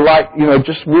individuals who are like, you know,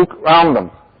 just walk around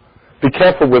them. Be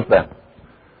careful with them.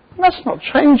 And that's not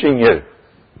changing you.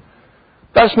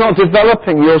 That's not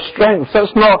developing your strength.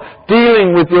 That's not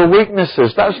dealing with your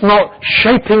weaknesses. That's not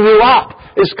shaping you up.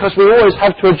 It's because we always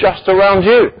have to adjust around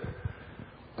you.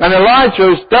 And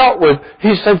Elijah is dealt with.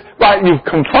 He said, right, you've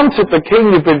confronted the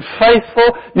king. You've been faithful.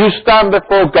 You stand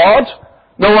before God.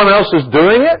 No one else is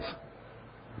doing it.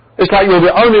 It's like you're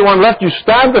the only one left. You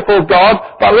stand before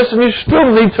God. But listen, you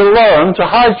still need to learn to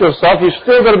hide yourself. You're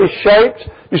still going to be shaped.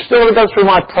 You're still going to go through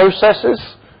my processes.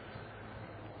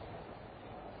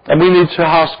 And we need to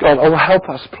ask God, oh, help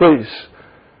us, please,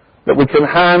 that we can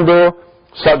handle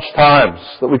such times,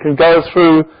 that we can go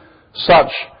through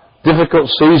such difficult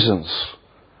seasons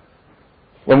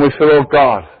when we feel, oh,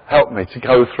 God, help me to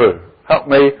go through. Help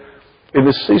me in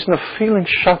this season of feeling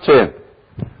shut in.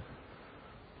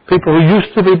 People who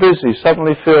used to be busy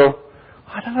suddenly feel,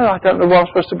 I don't know what I'm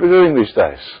supposed to be doing these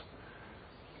days.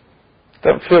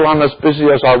 Don't feel I'm as busy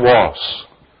as I was.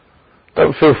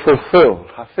 Don't feel fulfilled.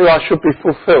 I feel I should be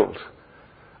fulfilled.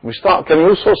 And we start getting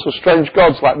all sorts of strange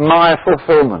gods like my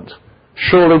fulfillment.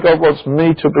 Surely God wants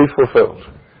me to be fulfilled.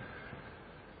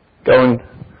 Going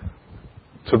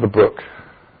to the brook.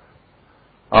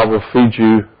 I will feed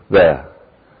you there.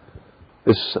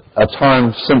 It's a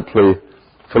time simply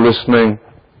for listening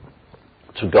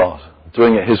to God,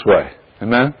 doing it His way.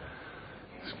 Amen?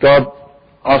 Is God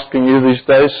asking you these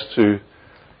days to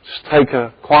just take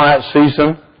a quiet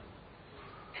season?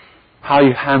 How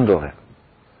you handle it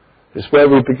is where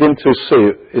we begin to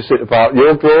see, is it about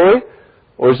your glory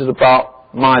Or is it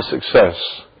about my success?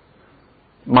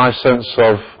 My sense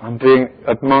of I'm being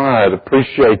admired,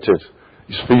 appreciated.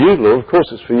 It's for you, Lord. Of course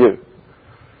it's for you.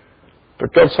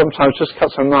 But God sometimes just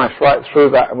cuts a knife right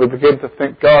through that and we begin to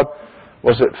think, God,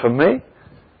 was it for me?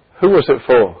 Who was it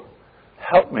for?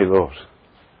 Help me, Lord.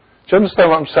 Do you understand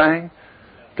what I'm saying?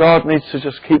 God needs to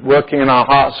just keep working in our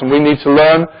hearts and we need to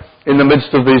learn in the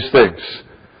midst of these things.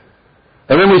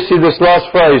 And then we see this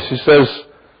last phrase. He says,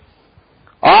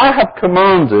 I have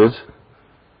commanded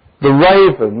the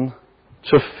raven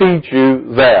to feed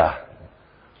you there.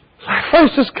 That phrase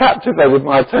just captivated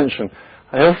my attention.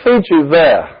 He'll feed you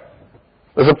there.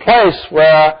 There's a place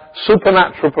where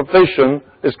supernatural provision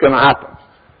is going to happen.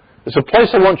 There's a place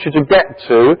I want you to get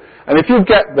to, and if you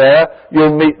get there,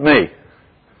 you'll meet me.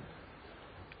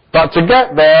 But to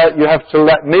get there, you have to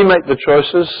let me make the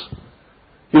choices.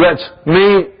 You let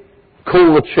me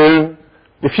call the tune.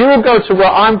 If you will go to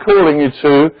where I'm calling you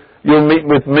to, you'll meet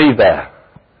with me there.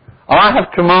 I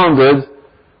have commanded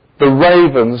the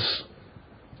ravens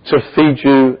to feed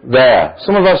you there.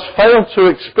 Some of us fail to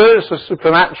experience the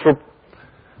supernatural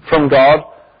from God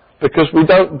because we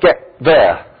don't get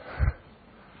there.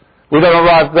 We don't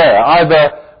arrive there,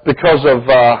 either because of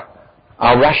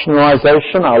our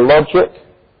rationalization, our logic.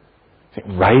 Think,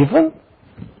 raven?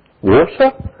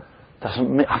 Water?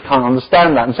 I can't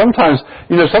understand that. And sometimes,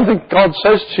 something God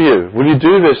says to you, will you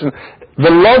do this? And the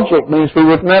logic means we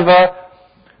would never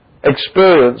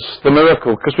experience the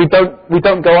miracle because we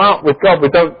don't go out with God. We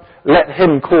don't let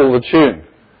Him call the tune.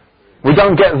 We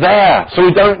don't get there, so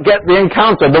we don't get the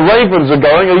encounter. The ravens are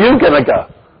going, are you going to go?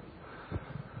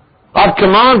 I've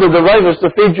commanded the ravens to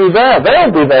feed you there.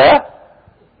 They'll be there.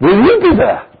 Will you be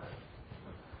there?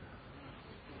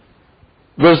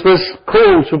 There's this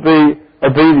call to be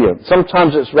obedient.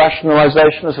 Sometimes it's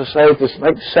rationalization, as I say, this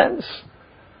makes sense.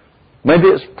 Maybe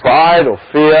it's pride or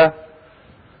fear.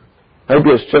 Maybe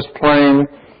it's just plain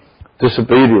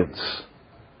disobedience.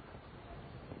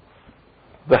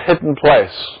 The hidden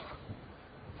place.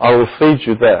 I will feed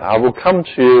you there. I will come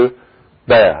to you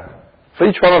there. For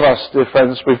each one of us, dear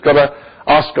friends, we've got to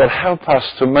ask God, help us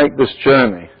to make this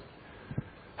journey.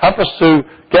 Help us to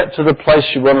get to the place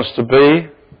you want us to be.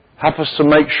 Help us to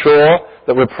make sure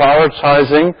that we're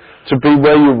prioritizing to be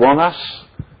where you want us.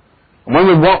 And when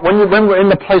we're in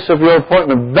the place of your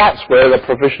appointment, that's where the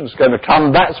provision's going to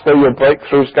come. That's where your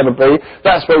breakthrough's going to be.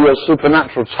 That's where your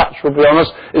supernatural touch will be on us.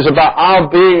 It's about our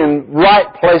being in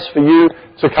right place for you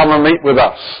to come and meet with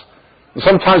us. And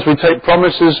sometimes we take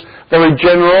promises very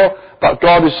general, but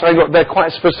God is saying, look, they're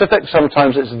quite specific.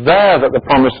 Sometimes it's there that the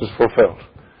promise is fulfilled.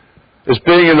 It's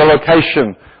being in the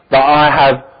location that I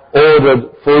have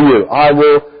ordered for you. I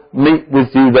will meet with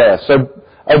you there. So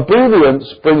obedience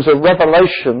brings a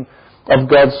revelation of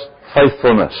God's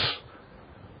faithfulness.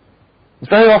 It's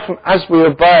very often as we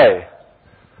obey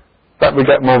that we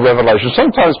get more revelation.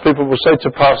 Sometimes people will say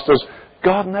to pastors,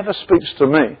 God never speaks to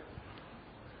me.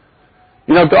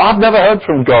 I've never heard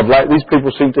from God like these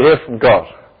people seem to hear from God.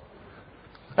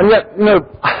 And yet,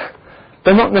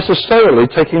 they're not necessarily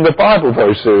taking the Bible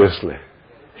very seriously.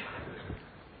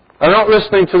 They're not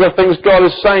listening to the things God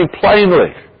is saying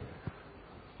plainly.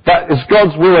 That it's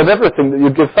God's will in everything that you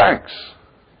give thanks.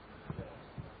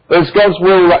 It's God's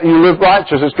will that you live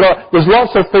righteous. There's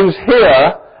lots of things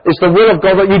here. It's the will of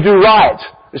God that you do right.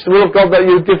 It's the will of God that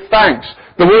you give thanks.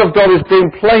 The will of God is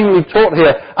being plainly taught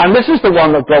here. And this is the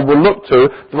one that God will look to,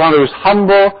 the one who is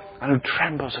humble and who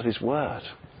trembles at His word.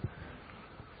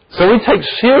 So we take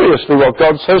seriously what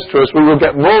God says to us, we will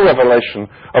get more revelation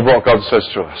of what God says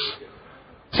to us.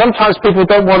 Sometimes people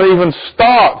don't want to even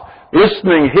start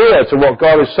listening here to what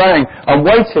God is saying and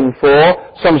waiting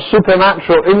for some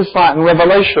supernatural insight and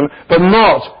revelation, but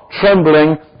not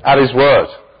trembling at His word.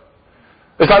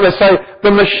 It's like they say,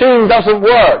 the machine doesn't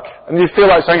work. And you feel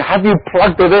like saying, have you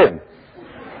plugged it in?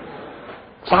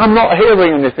 So I'm not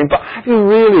hearing anything, but have you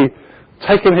really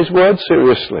taken His word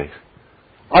seriously?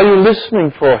 Are you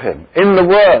listening for Him in the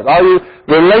Word? Are you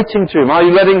relating to Him? Are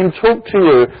you letting Him talk to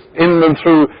you in and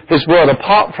through His Word,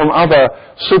 apart from other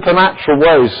supernatural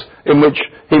ways in which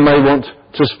He may want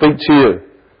to speak to you?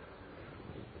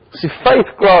 See, faith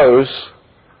grows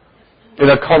in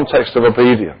a context of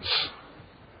obedience.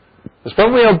 It's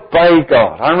when we obey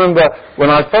God. I remember when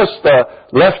I first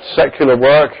left secular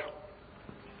work,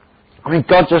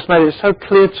 God just made it so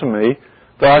clear to me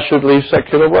that I should leave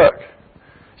secular work.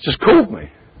 He just called me.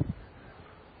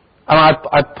 And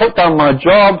I put down my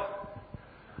job,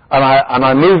 and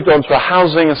I moved on to a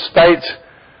housing estate,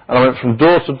 and I went from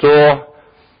door to door,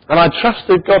 and I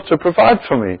trusted God to provide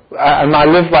for me. And I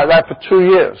lived like that for 2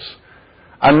 years.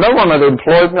 And no one had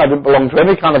employed me. I didn't belong to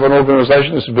any kind of an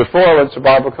organisation. This was before I went to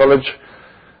Bible college.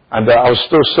 And I was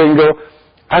still single.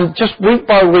 And just week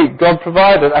by week, God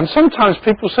provided. And sometimes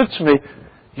people said to me,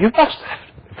 you must have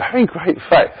very great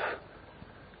faith.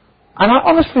 And I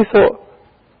honestly thought,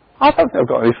 I don't think I've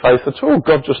got any faith at all.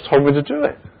 God just told me to do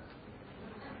it.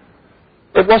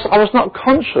 I was not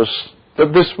conscious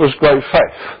that this was great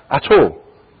faith at all.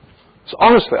 So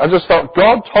honestly, I just thought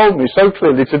God told me so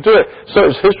clearly to do it, so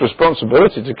it's His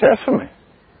responsibility to care for me.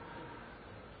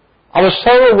 I was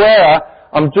so aware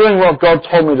I'm doing what God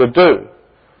told me to do,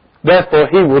 therefore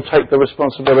He will take the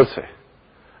responsibility.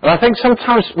 And I think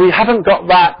sometimes we haven't got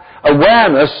that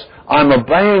awareness. I'm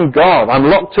obeying God. I'm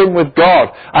locked in with God.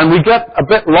 And we get a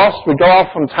bit lost. We go off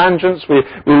on tangents. We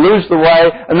lose the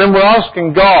way. And then we're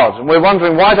asking God. And we're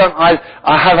wondering, why don't I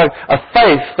have a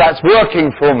faith that's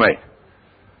working for me?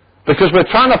 Because we're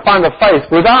trying to find a faith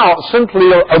without simply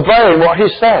obeying what He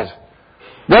said.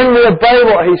 When we obey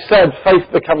what He said, faith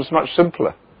becomes much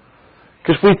simpler.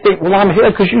 Because we think, well, I'm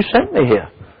here because you sent me here.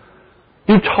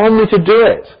 You told me to do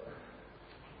it.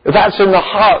 If that's in the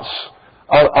hearts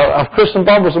of Christian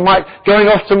Bibles and Mike going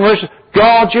off to Mauritius,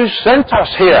 God, you sent us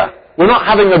here. We're not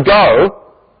having a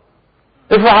go.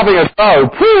 If we're having a go,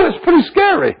 it's pretty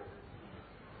scary.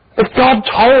 If God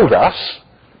told us,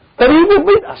 then He will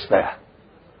meet us there.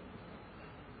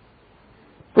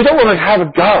 We don't want to have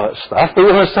a go at stuff. We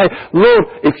want to say, Lord,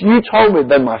 if you told me,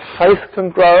 then my faith can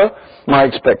grow. My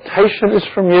expectation is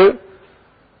from you.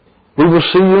 We will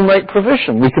see you make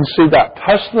provision. We can see that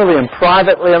personally and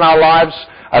privately in our lives,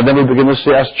 and then we begin to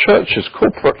see as churches,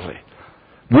 corporately,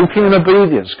 walking in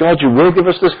obedience. God, you will give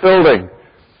us this building.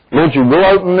 Lord, you will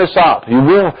open this up. You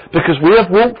will, because we have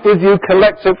walked with you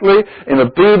collectively in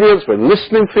obedience. We're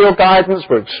listening for your guidance.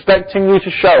 We're expecting you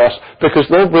to show us, because,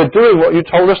 Lord, we're doing what you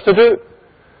told us to do.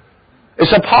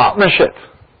 It's a partnership.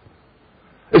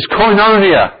 It's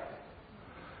koinonia.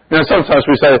 You know, sometimes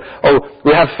we say, oh,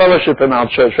 we have fellowship in our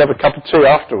church. We have a cup of tea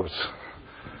afterwards.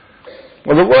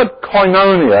 Well, the word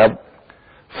koinonia,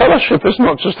 fellowship is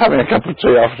not just having a cup of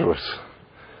tea afterwards.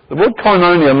 The word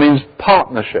koinonia means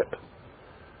partnership.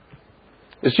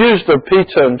 It's used of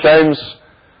Peter and James,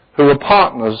 who were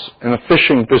partners in a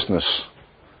fishing business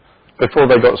before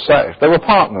they got saved. They were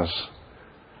partners.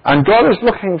 And God is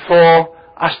looking for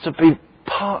us to be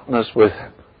partners with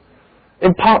Him.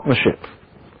 In partnership.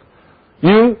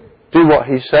 You do what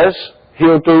He says,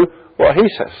 He'll do what He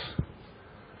says.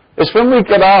 It's when we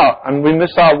get out and we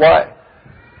miss our way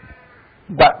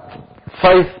that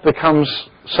faith becomes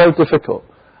so difficult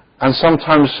and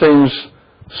sometimes seems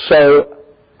so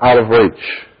out of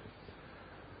reach.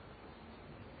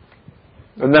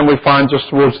 And then we find just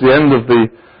towards the end of the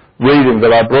reading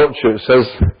that I brought you, it says,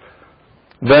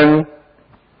 then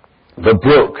the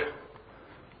brook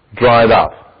dried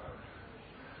up.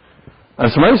 And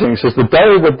it's amazing. It says, the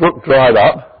day the brook dried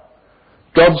up,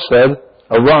 God said,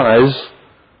 arise,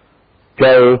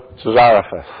 go to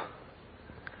Zarephath.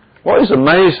 What is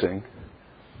amazing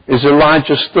is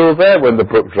Elijah's still there when the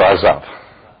brook dries up.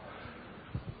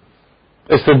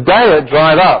 It's the day it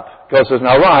dried up. God says,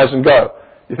 now rise and go.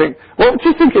 You think, what do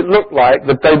you think it looked like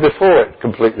the day before it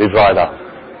completely dried up?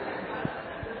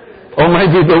 Or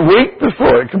maybe the week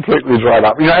before it completely dried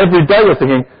up. You know, every day you're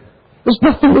thinking, there's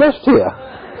nothing left here.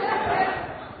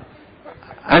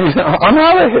 And you say, I'm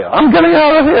out of here. I'm getting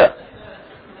out of here.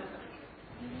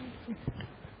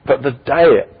 But the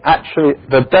day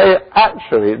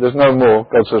actually, there's no more.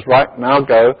 God says, right, now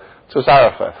go to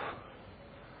Zarephath.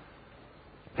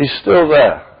 He's still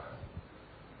there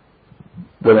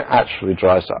when it actually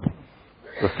dries up.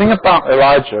 The thing about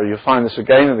Elijah, you find this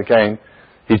again and again,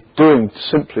 he's doing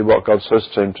simply what God says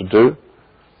to him to do.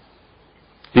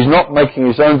 He's not making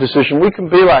his own decision. We can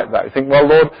be like that. You think, well,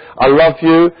 Lord, I love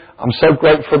you. I'm so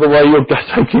grateful for the way you're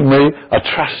taking me. I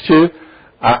trust you.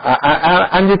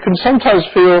 And you can sometimes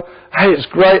feel, hey, it's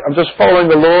great. I'm just following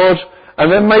the Lord.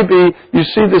 And then maybe you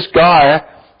see this guy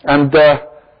and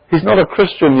he's not a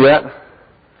Christian yet,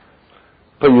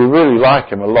 but you really like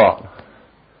him a lot.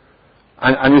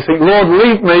 And you think, Lord,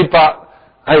 lead me, but,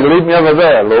 hey, lead me over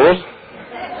there, Lord.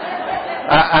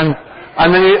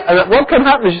 And then what can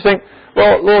happen is you think,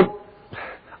 well, Lord,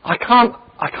 I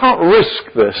can't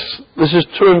risk this. This is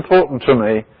too important to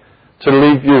me to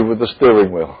leave you with the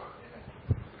steering wheel.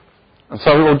 And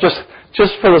so, Lord, just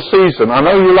for the season, I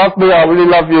know you love me, I really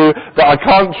love you, but I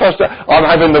can't trust it. I'm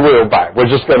having the wheel back. We're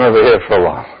just going over here for a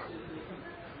while.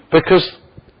 Because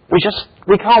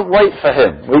we can't wait for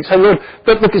him. We say, Lord,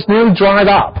 look, it's nearly dried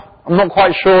up. I'm not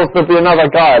quite sure if there'll be another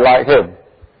guy like him.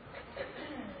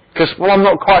 Because, well, I'm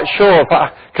not quite sure.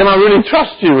 Can I really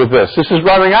trust you with this? This is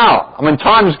running out. I mean,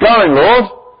 time's going,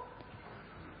 Lord.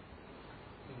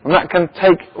 And that can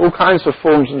take all kinds of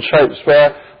forms and shapes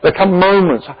where there come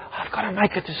moments, I've got to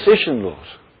make a decision, Lord.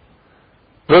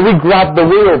 Where we grab the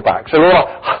wheel back, say, Lord,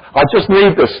 I just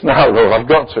need this now, Lord, I've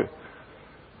got to.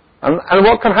 And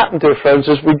what can happen, dear friends,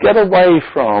 is we get away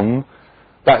from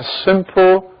that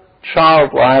simple,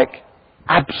 childlike,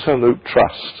 absolute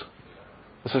trust.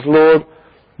 It says, Lord,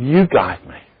 you guide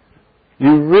me.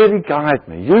 You really guide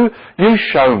me. You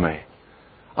show me.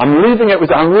 I'm leaving it with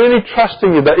you. I'm really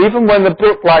trusting you that even when the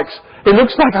book it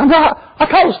looks like I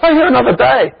can't stay here another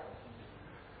day.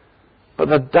 But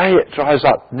the day it dries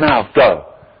up, now go.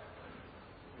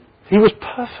 He was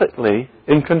perfectly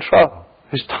in control.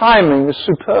 His timing was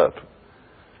superb.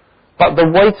 But the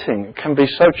waiting can be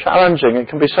so challenging. It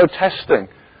can be so testing.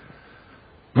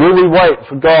 Will we wait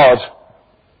for God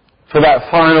for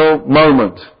that final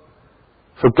moment?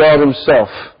 For God himself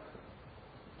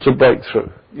to break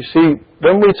through. You see,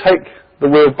 when we take the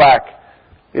wheel back,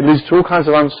 it leads to all kinds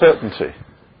of uncertainty.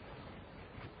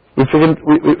 We've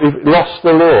lost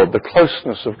the Lord, the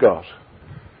closeness of God.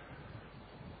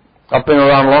 I've been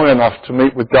around long enough to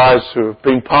meet with guys who have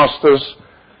been pastors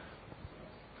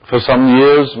for some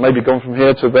years, maybe gone from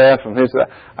here to there, from here to there,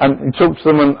 and you talk to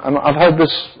them, and I've heard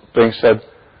this being said,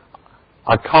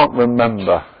 I can't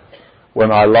remember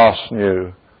when I last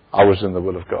knew I was in the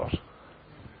will of God.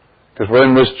 Because we're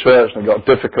in this church and it got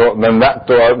difficult, and then that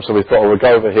door opened, so we thought, we'll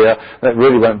go over here, and it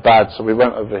really went bad, so we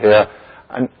went over here,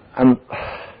 and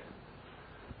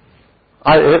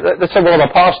they said, well, I'm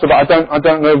a pastor, but I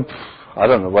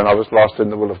don't know when I was last in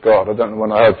the will of God. I don't know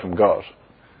when I heard from God.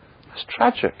 That's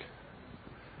tragic.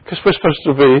 Because we're supposed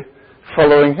to be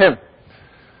following him.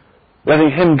 Letting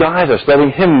him guide us.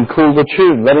 Letting him call the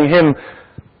tune. Letting him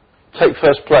take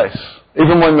first place.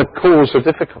 Even when the calls are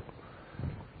difficult.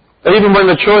 And even when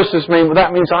the choices mean, well,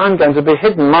 that means I'm going to be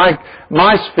hidden. My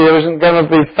sphere isn't going to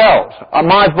be felt.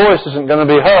 My voice isn't going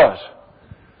to be heard.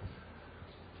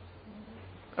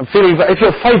 I'm feeling that if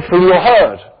you're faithful, you're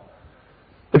heard.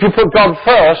 If you put God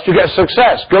first, you get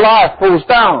success. Goliath falls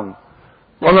down.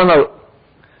 Well, no.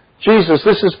 Jesus,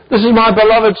 this is my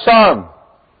beloved Son.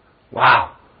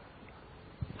 Wow.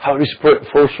 Holy Spirit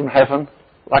falls from heaven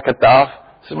like a dove.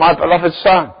 This is my beloved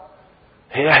Son.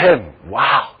 Hear him.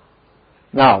 Wow.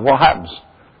 Now, what happens?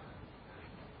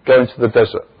 Go into the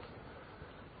desert.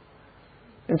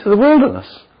 Into the wilderness.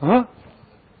 Huh?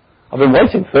 I've been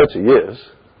waiting 30 years.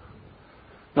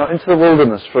 No, into the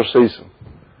wilderness for a season.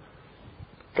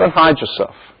 Go and hide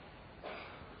yourself.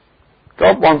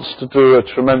 God wants to do a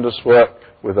tremendous work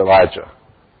with Elijah.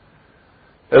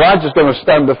 Elijah's going to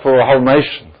stand before a whole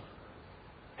nation.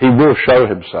 He will show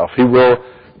himself. He will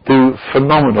do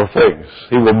phenomenal things.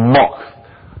 He will mock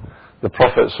the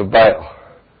prophets of Baal.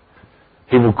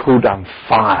 He will call down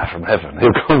fire from heaven.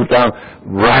 He'll call down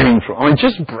rain from...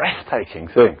 just breathtaking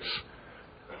things.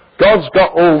 God's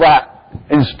got all that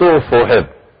in store for him.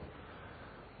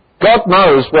 God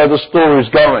knows where the story's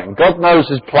going. God knows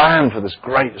his plan for this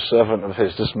great servant of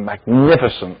his, this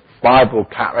magnificent Bible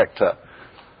character.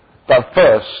 But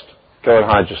first, go and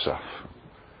hide yourself.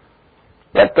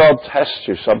 Let God test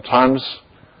you sometimes.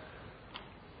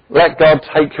 Let God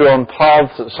take you on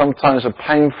paths that sometimes are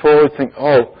painful. You think,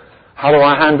 how do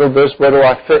I handle this? Where do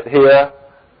I fit here?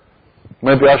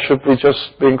 Maybe I should be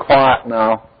just being quiet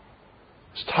now.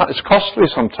 It's costly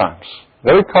sometimes.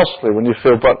 Very costly when you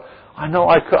feel, but I know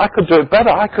I could do it better.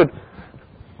 I could.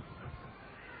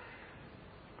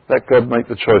 Let God make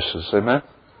the choices, amen?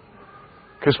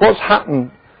 Because what's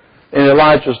happened in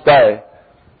Elijah's day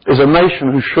is a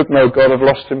nation who should know God have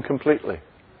lost him completely.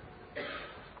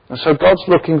 And so God's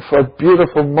looking for a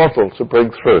beautiful model to bring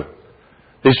through.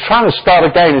 He's trying to start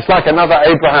again. It's like another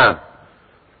Abraham.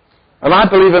 And I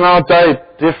believe in our day,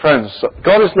 dear friends,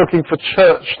 God is looking for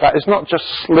church that is not just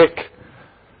slick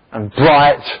and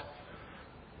bright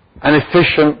and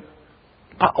efficient,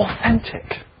 but authentic.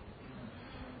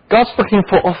 God's looking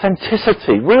for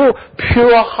authenticity, real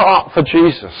pure heart for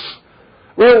Jesus.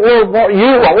 Real what you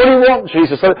want. What do you want,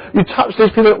 Jesus? So you touch these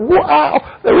people,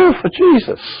 wow, they're real for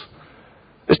Jesus.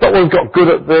 It's not we've got good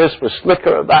at this, we're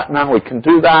slicker at that now, we can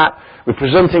do that, we're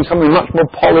presenting something much more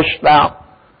polished now.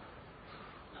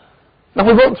 Now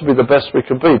we want to be the best we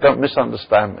can be, don't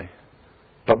misunderstand me.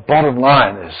 But bottom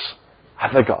line is,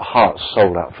 have they got hearts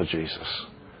sold out for Jesus?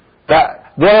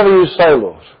 That, whatever you say,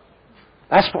 Lord,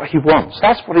 that's what he wants.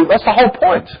 That's the whole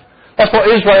point. That's what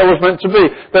Israel was meant to be.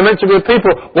 They're meant to be a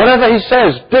people, whatever he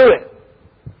says, do it.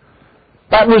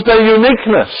 That was their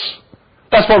uniqueness.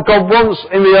 That's what God wants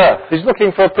in the earth. He's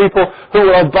looking for people who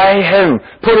will obey him,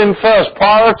 put him first,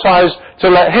 prioritize to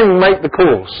let him make the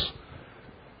calls.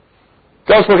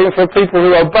 God's looking for people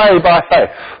who obey by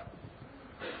faith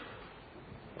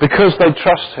because they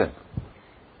trust him.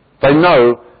 They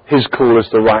know his call is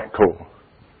the right call.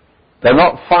 They're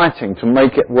not fighting to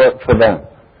make it work for them.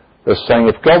 They're saying,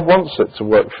 if God wants it to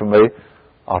work for me,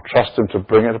 I'll trust him to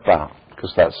bring it about,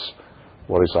 because that's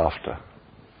what he's after.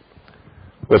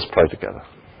 Let's pray together.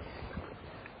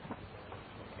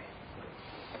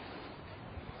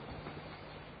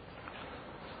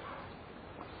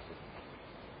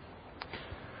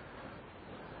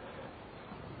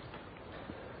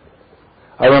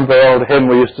 I remember an old hymn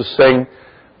we used to sing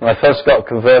when I first got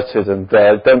converted, and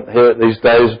I don't hear it these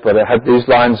days, but it had these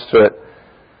lines to it.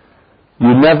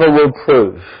 You never will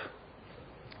prove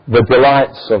the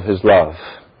delights of his love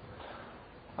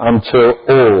until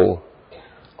all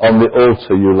on the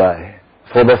altar you lay.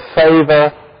 For the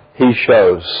favour he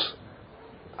shows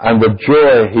and the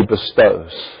joy he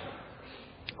bestows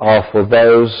are for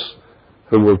those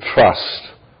who will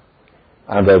trust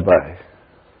and obey.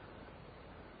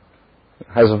 It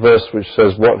has a verse which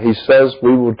says, what he says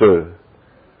we will do,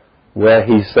 where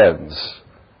he sends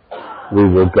we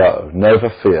will go.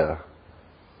 Never fear,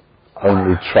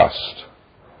 only trust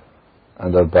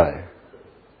and obey.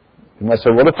 You might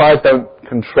say, what if I don't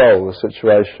control the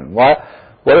situation? What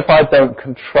if I don't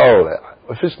control it?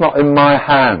 If it's not in my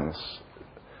hands?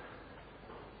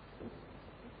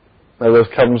 There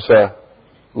comes a,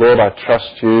 Lord, I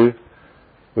trust you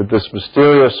with this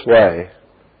mysterious way.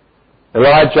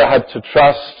 Elijah had to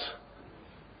trust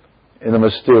in a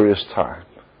mysterious time.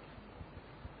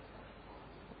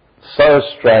 So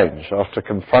strange after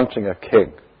confronting a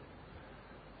king.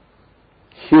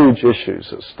 Huge issues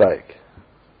at stake.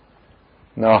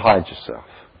 Now hide yourself.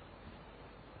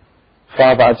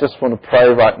 Father, I just want to pray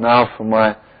right now for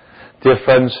my dear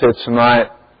friends here tonight.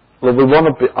 Lord,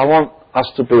 I want us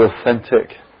to be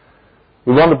authentic.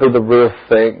 We want to be the real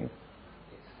thing.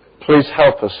 Please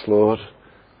help us, Lord.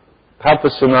 Help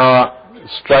us in our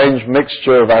strange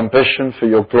mixture of ambition for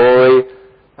your glory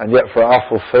and yet for our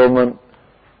fulfillment.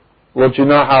 Lord, you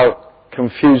know how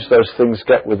confused those things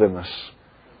get within us.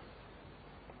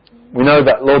 We know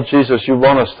that, Lord Jesus, you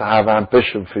want us to have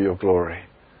ambition for your glory.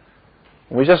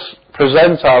 We just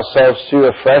present ourselves to you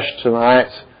afresh tonight.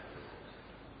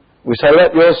 We say,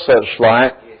 let your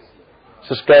searchlight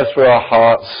just go through our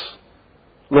hearts.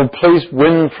 Lord, please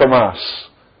win from us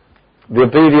the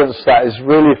obedience that is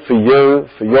really for you,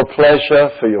 for your pleasure,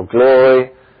 for your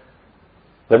glory.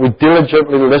 That we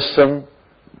diligently listen.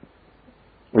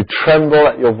 We tremble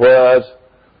at your word.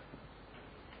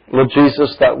 Lord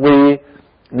Jesus, that we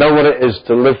know what it is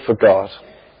to live for God.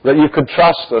 That you could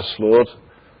trust us, Lord.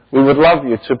 We would love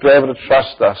you to be able to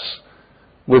trust us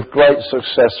with great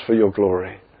success for your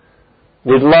glory.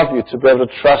 We'd love you to be able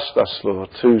to trust us, Lord,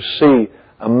 to see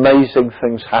amazing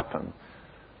things happen.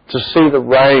 To see the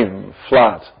rain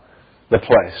flood the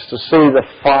place. To see the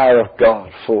fire of God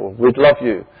fall. We'd love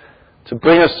you to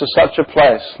bring us to such a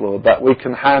place, Lord, that we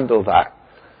can handle that.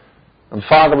 And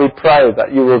Father, we pray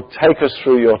that you will take us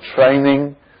through your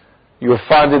training. You will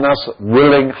find in us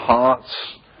willing hearts.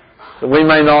 That we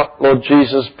may not, Lord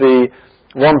Jesus, be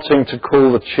wanting to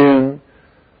call the tune,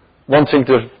 wanting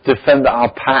to defend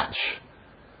our patch.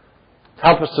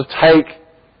 Help us to take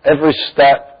every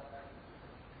step,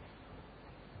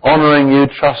 honouring you,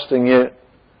 trusting you.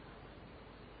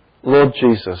 Lord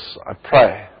Jesus, I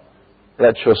pray,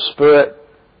 let your Spirit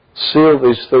seal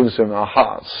these things in our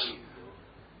hearts.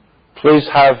 Please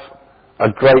have a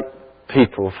great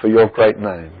people for your great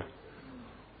name.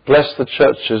 Bless the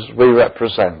churches we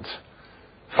represent.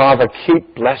 Father,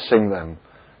 keep blessing them.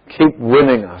 Keep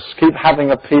winning us. Keep having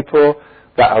a people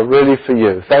that are really for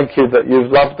you. Thank you that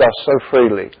you've loved us so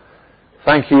freely.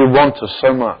 Thank you want us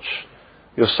so much.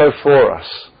 You're so for us.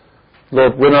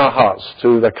 Lord, win our hearts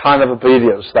to the kind of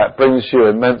obedience that brings you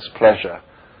immense pleasure.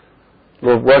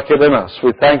 Lord, work it in us.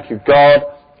 We thank you. God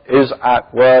is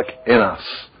at work in us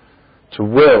to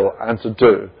will and to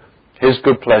do his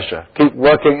good pleasure. Keep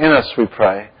working in us, we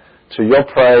pray, to your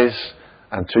praise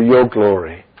and to your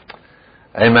glory.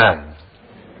 Amen.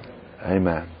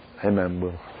 Amen.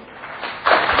 Amen.